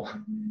sell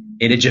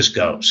and it just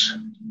goes,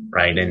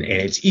 right? And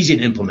it's easy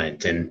to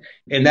implement. And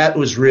that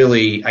was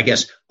really, I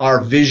guess,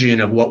 our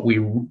vision of what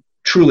we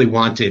truly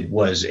wanted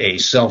was a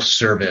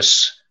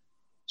self-service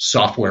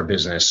software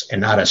business and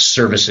not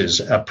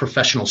a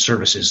professional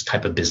services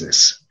type of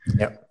business.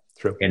 Yeah,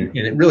 true. And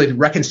it really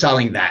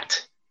reconciling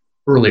that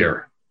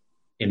earlier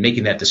and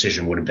making that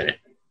decision would have been it.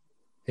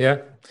 Yeah,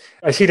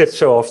 I see that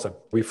so often.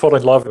 We fall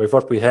in love with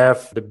what we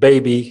have, the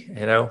baby,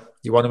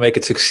 you want to make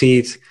it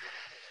succeed.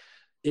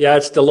 Yeah,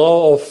 it's the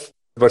law of,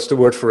 what's the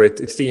word for it?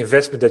 It's the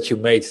investment that you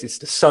made. It's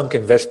the sunk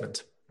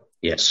investment.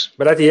 Yes.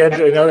 But at the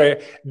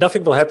end,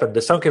 nothing will happen.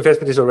 The sunk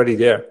investment is already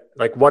there.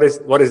 Like, what is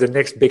the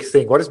next big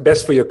thing? What is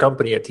best for your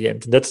company at the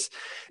end? And it's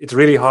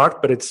really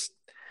hard, but it's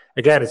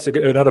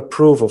another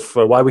proof of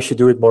why we should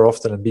do it more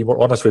often and be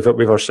more honest with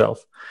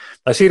ourselves.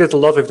 I see that a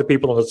lot with the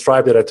people on the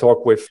tribe that I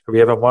talk with. We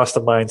have our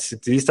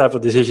masterminds. These type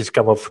of decisions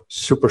come up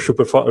super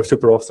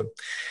often.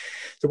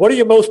 So what are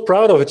you most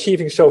proud of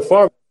achieving so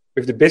far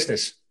with the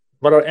business?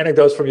 What are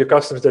anecdotes from your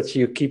customers that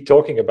you keep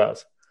talking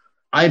about?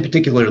 I in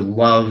particular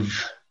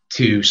love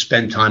to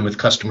spend time with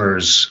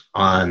customers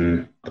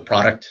on the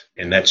product.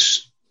 And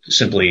that's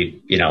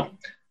simply,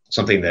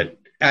 something that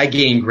I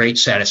gain great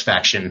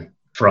satisfaction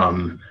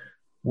from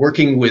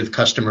working with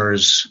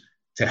customers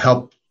to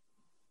help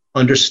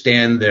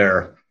understand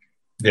their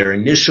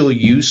initial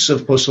use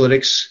of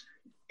Postalytics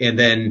and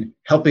then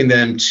helping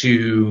them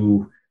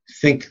to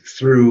think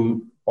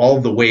through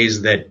all the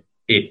ways that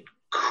it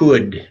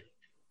could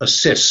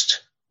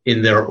assist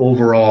in their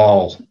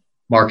overall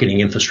marketing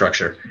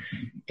infrastructure.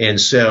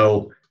 And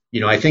so,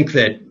 I think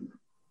that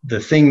the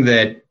thing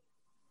that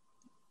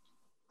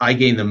I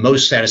gain the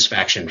most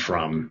satisfaction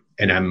from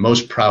and I'm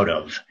most proud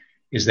of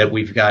is that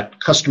we've got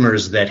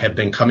customers that have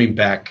been coming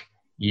back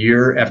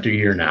year after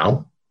year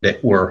now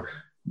that were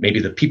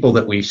maybe the people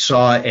that we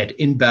saw at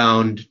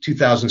Inbound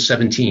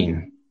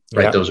 2017,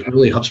 right? Yeah. Those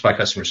early HubSpot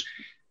customers,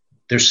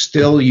 they're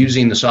still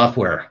using the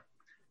software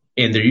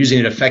and they're using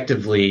it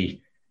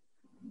effectively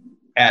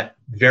at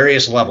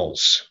various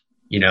levels.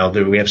 We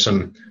have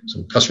some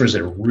customers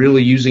that are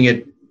really using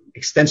it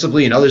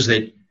extensively and others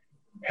that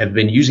have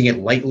been using it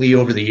lightly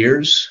over the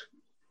years.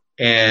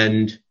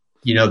 And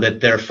that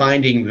they're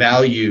finding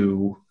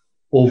value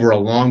over a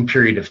long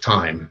period of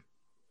time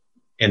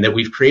and that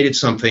we've created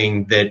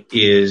something that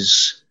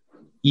is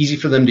easy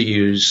for them to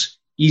use,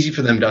 easy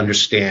for them to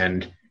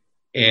understand,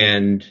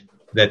 and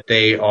that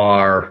they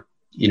are,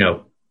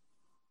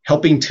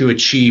 helping to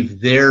achieve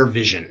their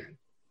vision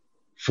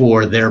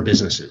for their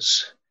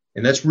businesses.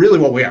 And that's really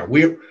what we are.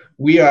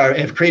 We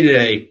have created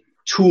a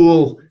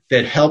tool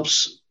that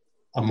helps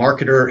a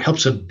marketer,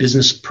 helps a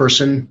business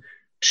person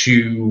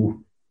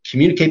to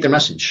communicate their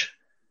message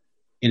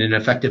in an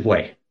effective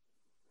way.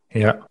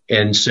 Yeah.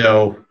 And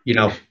so,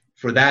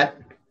 for that,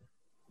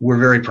 we're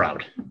very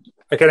proud.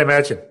 I can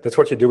imagine. That's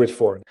what you do it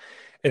for.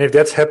 And if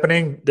that's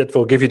happening, that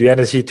will give you the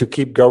energy to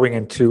keep going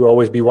and to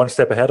always be one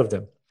step ahead of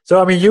them.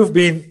 So, I mean,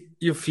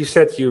 you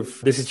said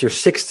this is your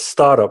 6th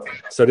startup.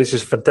 So this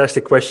is a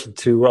fantastic question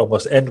to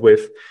almost end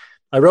with.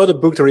 I wrote a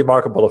book, The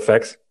Remarkable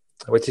Effect,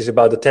 which is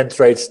about the 10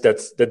 traits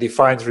that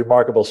defines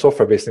remarkable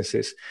software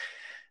businesses.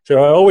 So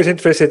I'm always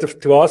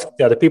interested to ask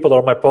the people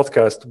on my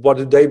podcast, what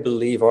do they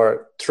believe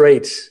are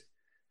traits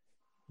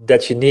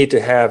that you need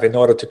to have in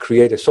order to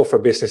create a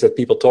software business that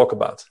people talk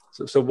about?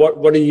 So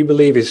what do you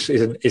believe is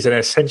an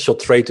essential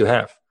trait to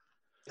have?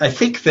 I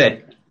think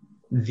that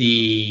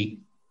the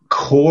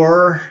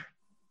core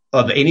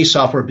of any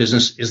software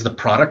business is the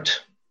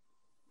product.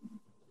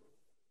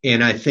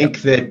 And I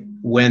think that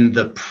when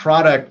the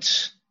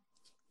product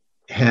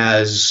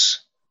has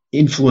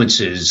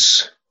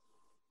influences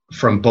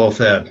from both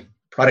a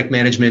product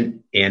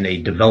management and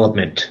a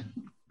development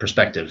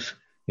perspective,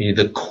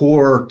 the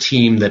core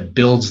team that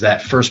builds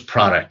that first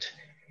product,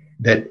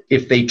 that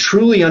if they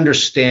truly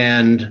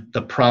understand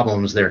the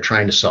problems they're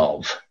trying to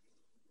solve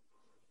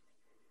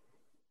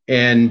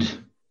and,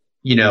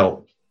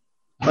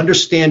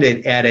 understand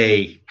it at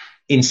a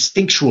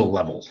instinctual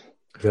level.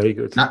 Very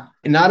good. Not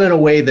in a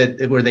way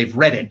where they've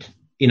read it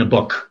in a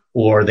book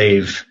or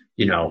they've,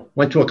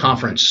 went to a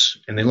conference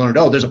and they learned,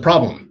 oh, there's a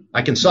problem.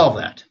 I can solve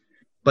that.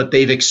 But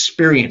they've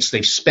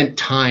spent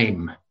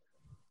time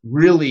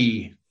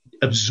really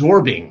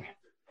absorbing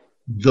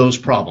those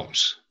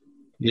problems.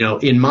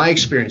 In my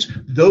experience,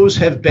 those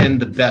have been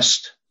the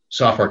best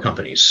software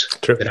companies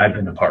that I've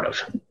been a part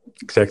of.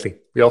 Exactly.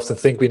 We often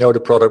think we know the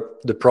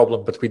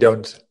problem, but we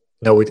don't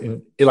know it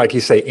in, like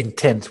you say,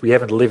 intent. We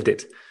haven't lived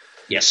it.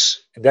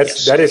 Yes. And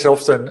that is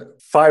often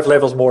 5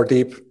 levels more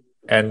deep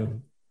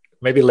and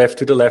maybe left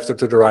to the left or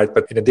to the right,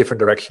 but in a different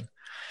direction.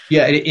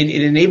 Yeah, it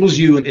enables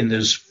you in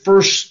those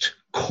first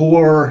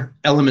core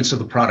elements of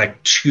the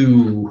product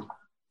to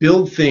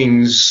build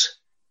things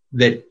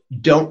that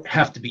don't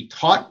have to be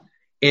taught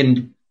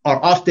and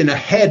are often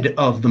ahead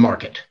of the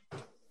market.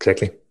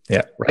 Exactly.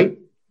 Yeah. Right?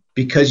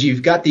 Because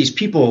you've got these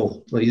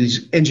people,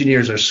 these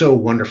engineers are so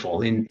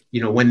wonderful. And,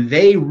 when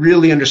they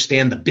really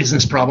understand the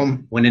business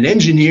problem, when an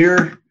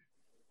engineer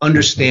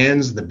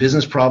understands the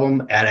business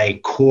problem at a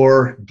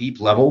core, deep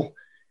level,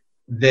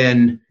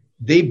 then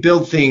they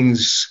build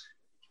things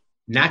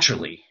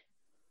naturally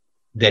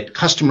that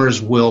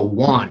customers will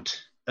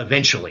want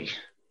eventually.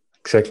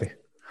 Exactly.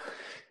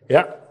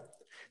 Yeah.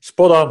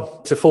 Spot on.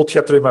 It's a full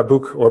chapter in my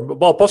book,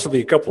 or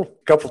possibly a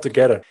couple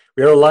together.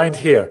 We are aligned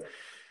here.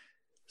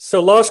 So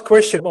last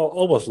question, well,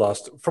 almost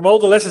last. From all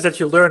the lessons that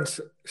you learned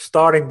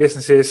starting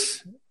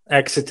businesses,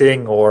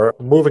 exiting or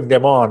moving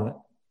them on,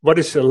 what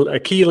is a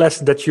key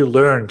lesson that you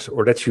learned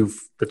or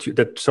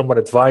that someone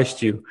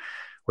advised you,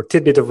 or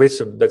tidbit of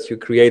wisdom that you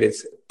created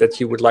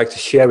that you would like to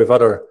share with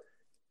other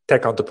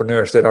tech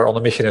entrepreneurs that are on a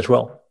mission as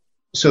well?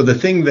 So the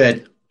thing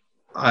that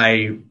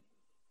I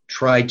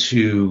try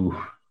to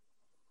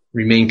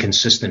remain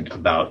consistent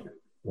about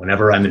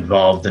whenever I'm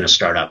involved in a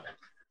startup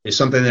is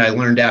something that I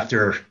learned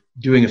after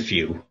doing a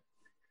few,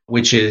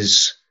 which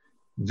is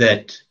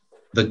that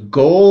the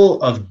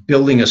goal of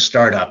building a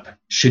startup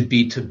should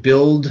be to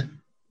build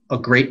a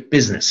great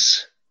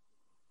business.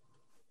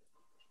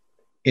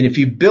 And if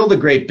you build a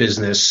great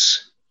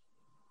business,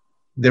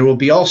 there will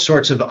be all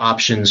sorts of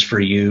options for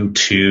you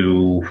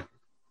to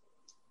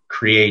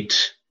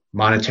create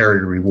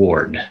monetary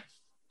reward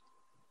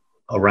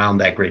around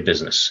that great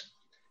business.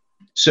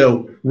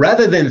 So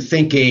rather than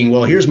thinking,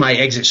 well, here's my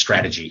exit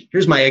strategy,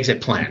 here's my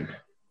exit plan,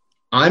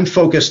 I'm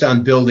focused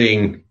on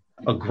building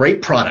a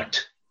great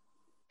product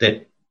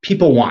that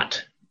people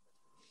want,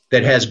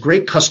 that has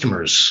great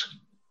customers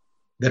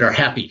that are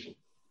happy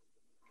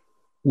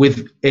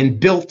with, and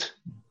built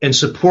and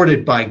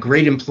supported by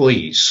great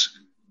employees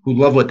who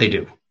love what they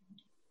do.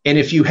 And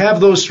if you have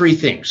those 3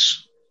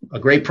 things, a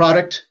great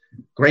product,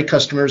 great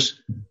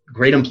customers,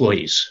 great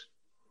employees,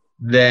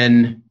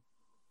 then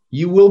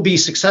you will be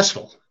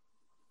successful.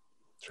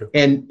 True.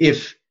 And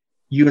if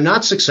you're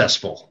not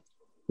successful,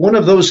 one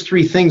of those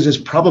 3 things is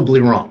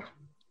probably wrong.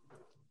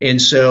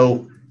 And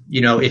so,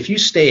 if you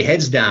stay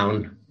heads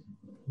down,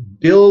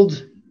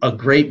 build a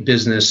great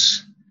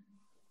business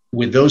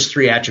with those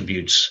 3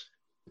 attributes,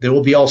 there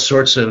will be all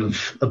sorts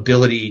of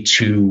ability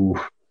to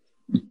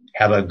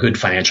have a good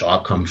financial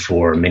outcome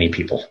for many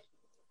people.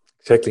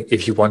 Exactly,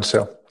 if you want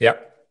so. Yeah.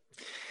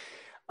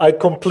 I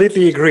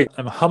completely agree.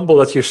 I'm humble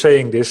that you're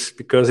saying this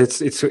because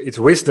it's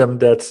wisdom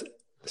that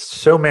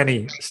so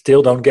many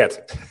still don't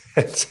get.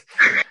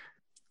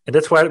 And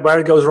that's where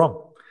it goes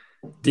wrong.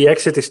 The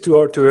exit is too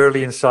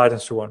early inside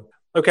and so on.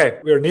 Okay,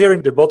 we're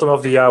nearing the bottom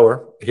of the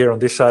hour here on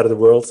this side of the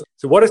world.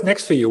 So what is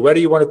next for you? Where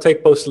do you want to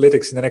take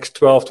Postalytics in the next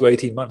 12 to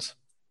 18 months?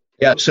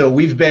 Yeah, so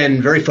we've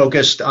been very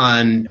focused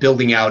on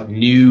building out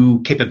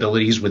new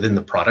capabilities within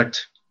the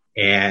product.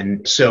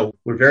 And so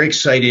we're very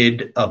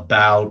excited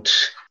about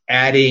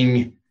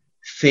adding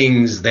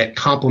things that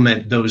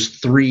complement those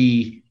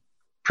 3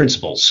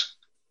 principles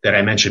that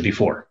I mentioned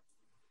before.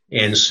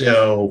 And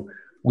so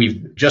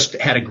we've just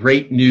had a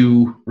great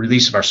new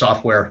release of our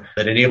software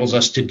that enables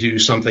us to do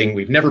something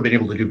we've never been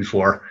able to do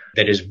before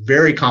that is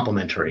very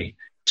complementary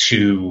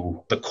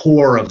to the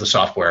core of the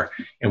software.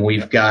 And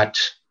we've got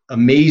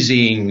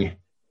amazing,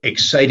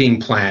 exciting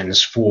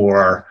plans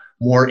for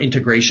more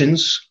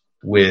integrations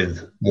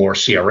with more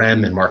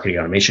CRM and marketing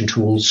automation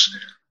tools.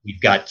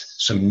 We've got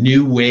some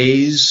new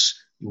ways,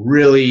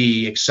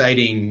 really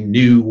exciting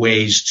new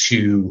ways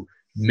to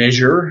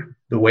measure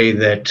the way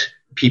that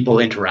people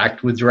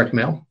interact with direct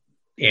mail.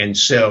 And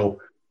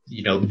so,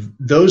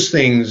 those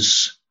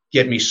things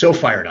get me so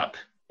fired up.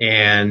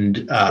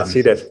 And I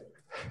see that.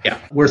 Yeah,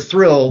 we're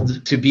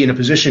thrilled to be in a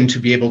position to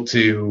be able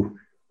to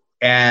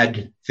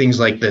add things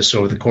like this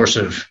over the course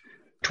of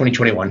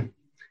 2021.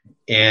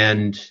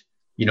 And,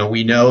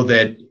 we know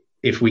that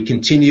if we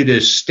continue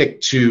to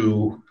stick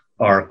to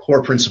our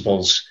core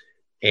principles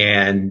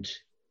and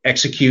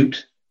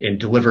execute and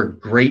deliver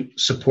great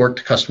support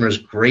to customers,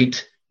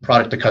 great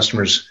product to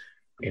customers,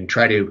 and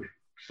try to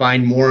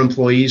find more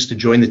employees to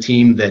join the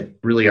team that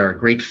really are a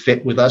great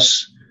fit with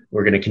us,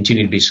 we're going to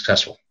continue to be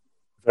successful.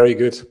 Very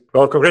good.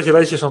 Well,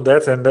 congratulations on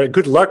that, and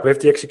good luck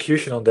with the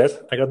execution on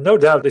that. I got no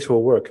doubt this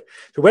will work.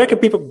 So where can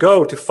people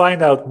go to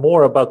find out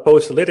more about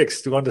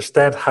Postalytics, to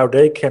understand how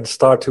they can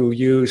start to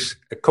use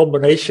a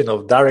combination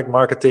of direct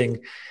marketing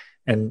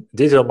and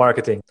digital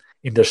marketing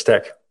in their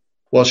stack?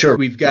 Well, sure.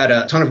 We've got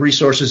a ton of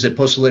resources at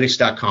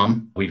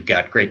Postalytics.com. We've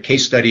got great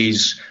case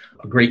studies,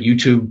 a great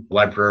YouTube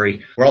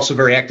library. We're also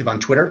very active on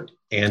Twitter.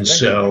 And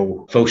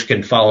so folks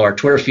can follow our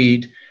Twitter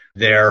feed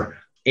there.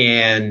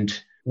 And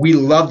we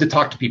love to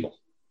talk to people.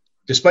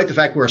 Despite the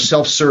fact we're a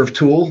self-serve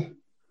tool,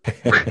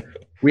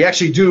 we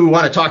actually do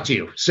want to talk to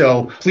you.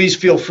 So please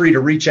feel free to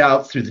reach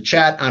out through the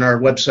chat on our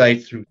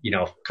website, through,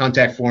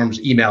 contact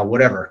forms, email,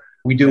 whatever.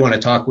 We do want to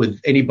talk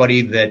with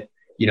anybody that,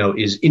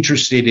 is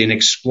interested in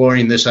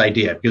exploring this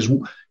idea, because,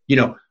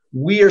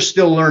 we are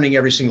still learning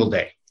every single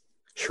day.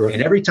 Sure.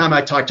 And every time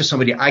I talk to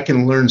somebody, I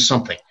can learn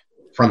something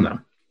from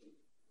them.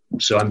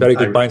 So I'm very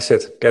good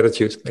mindset,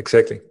 attitude.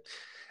 Exactly.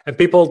 And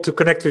people to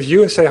connect with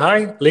you and say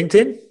hi,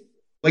 LinkedIn?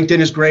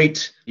 LinkedIn is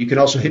great. You can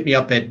also hit me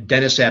up at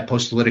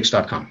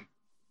Dennis@Postalytics.com.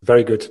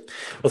 Very good.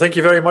 Well, thank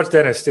you very much,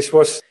 Dennis. This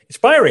was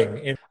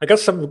inspiring. I got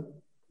some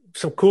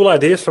cool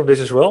ideas from this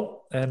as well.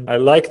 And I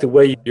like the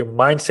way your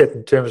mindset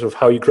in terms of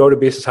how you grow the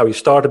business, how you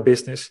start a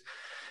business,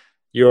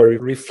 your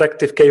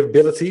reflective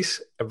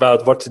capabilities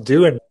about what to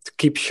do and to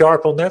keep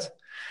sharp on that.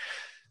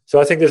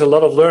 So I think there's a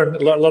lot of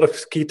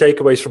key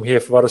takeaways from here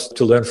for us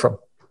to learn from.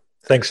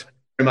 Thanks.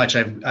 Very much.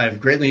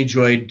 I've greatly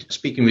enjoyed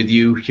speaking with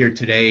you here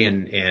today,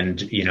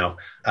 and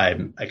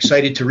I'm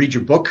excited to read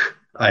your book.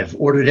 I've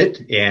ordered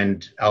it,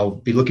 and I'll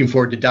be looking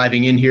forward to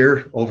diving in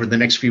here over the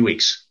next few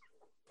weeks.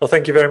 Well,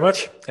 thank you very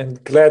much,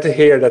 and glad to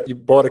hear that you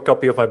bought a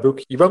copy of my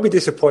book. You won't be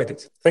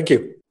disappointed. Thank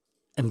you.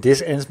 And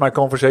this ends my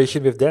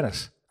conversation with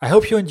Dennis. I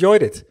hope you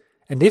enjoyed it,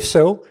 and if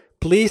so,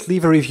 please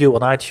leave a review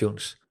on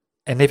iTunes.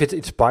 And if it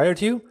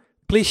inspired you,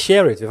 please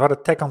share it with other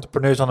tech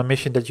entrepreneurs on a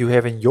mission that you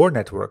have in your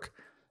network.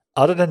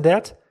 Other than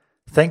that,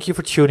 thank you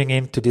for tuning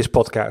in to this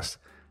podcast.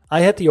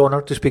 I had the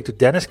honor to speak to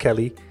Dennis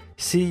Kelly,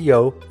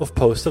 CEO of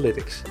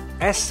Postalytics.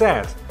 As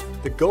said,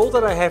 the goal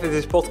that I have in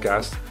this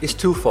podcast is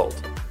twofold.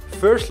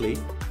 Firstly,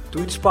 to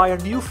inspire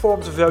new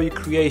forms of value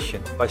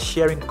creation by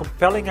sharing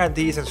compelling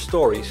ideas and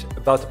stories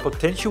about the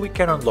potential we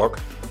can unlock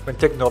when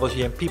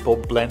technology and people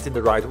blend in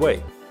the right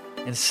way.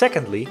 And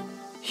secondly,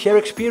 share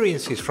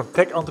experiences from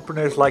tech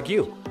entrepreneurs like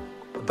you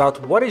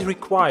about what is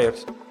required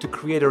to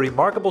create a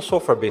remarkable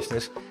software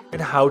business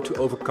and how to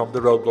overcome the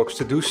roadblocks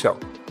to do so.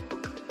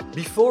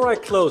 Before I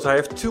close, I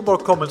have 2 more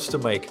comments to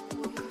make.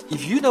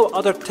 If you know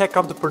other tech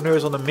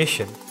entrepreneurs on a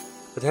mission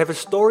that have a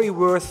story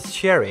worth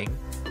sharing,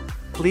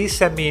 please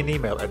send me an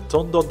email at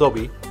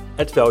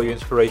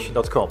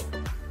ton.dobby@valueinspiration.com.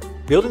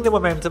 Building the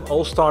momentum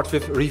all starts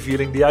with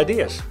revealing the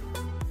ideas.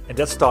 And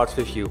that starts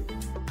with you.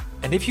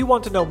 And if you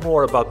want to know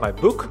more about my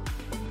book,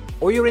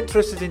 or you're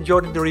interested in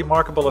joining the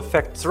Remarkable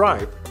Effect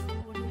tribe,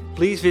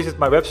 please visit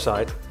my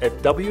website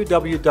at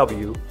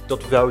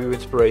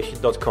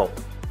www.valueinspiration.com.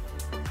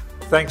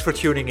 Thanks for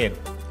tuning in.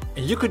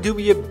 And you could do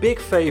me a big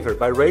favor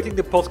by rating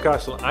the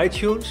podcast on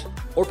iTunes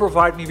or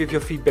provide me with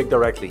your feedback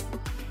directly.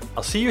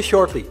 I'll see you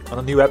shortly on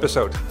a new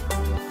episode.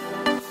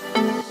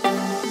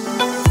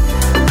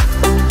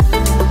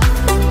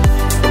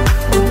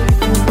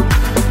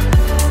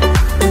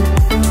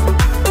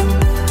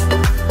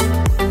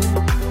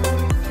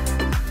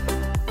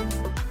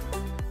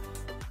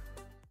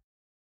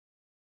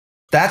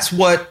 That's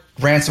what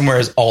ransomware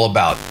is all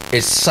about.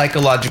 It's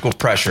psychological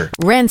pressure.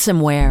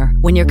 Ransomware,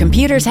 when your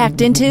computer's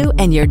hacked into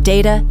and your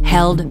data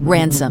held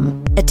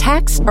ransom.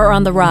 Attacks are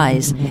on the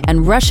rise,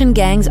 and Russian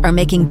gangs are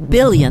making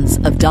billions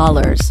of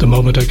dollars. The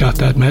moment I got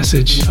that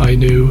message, I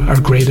knew our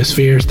greatest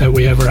fears that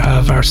we ever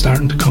have are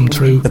starting to come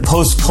true. The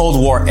post-Cold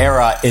War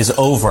era is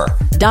over.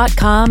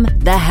 .com,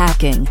 The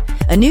Hacking.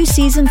 A new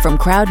season from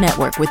Crowd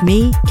Network with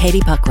me, Katie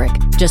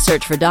Puckrick. Just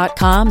search for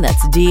 .com,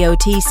 that's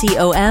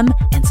DOTCOM,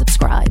 and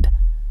subscribe.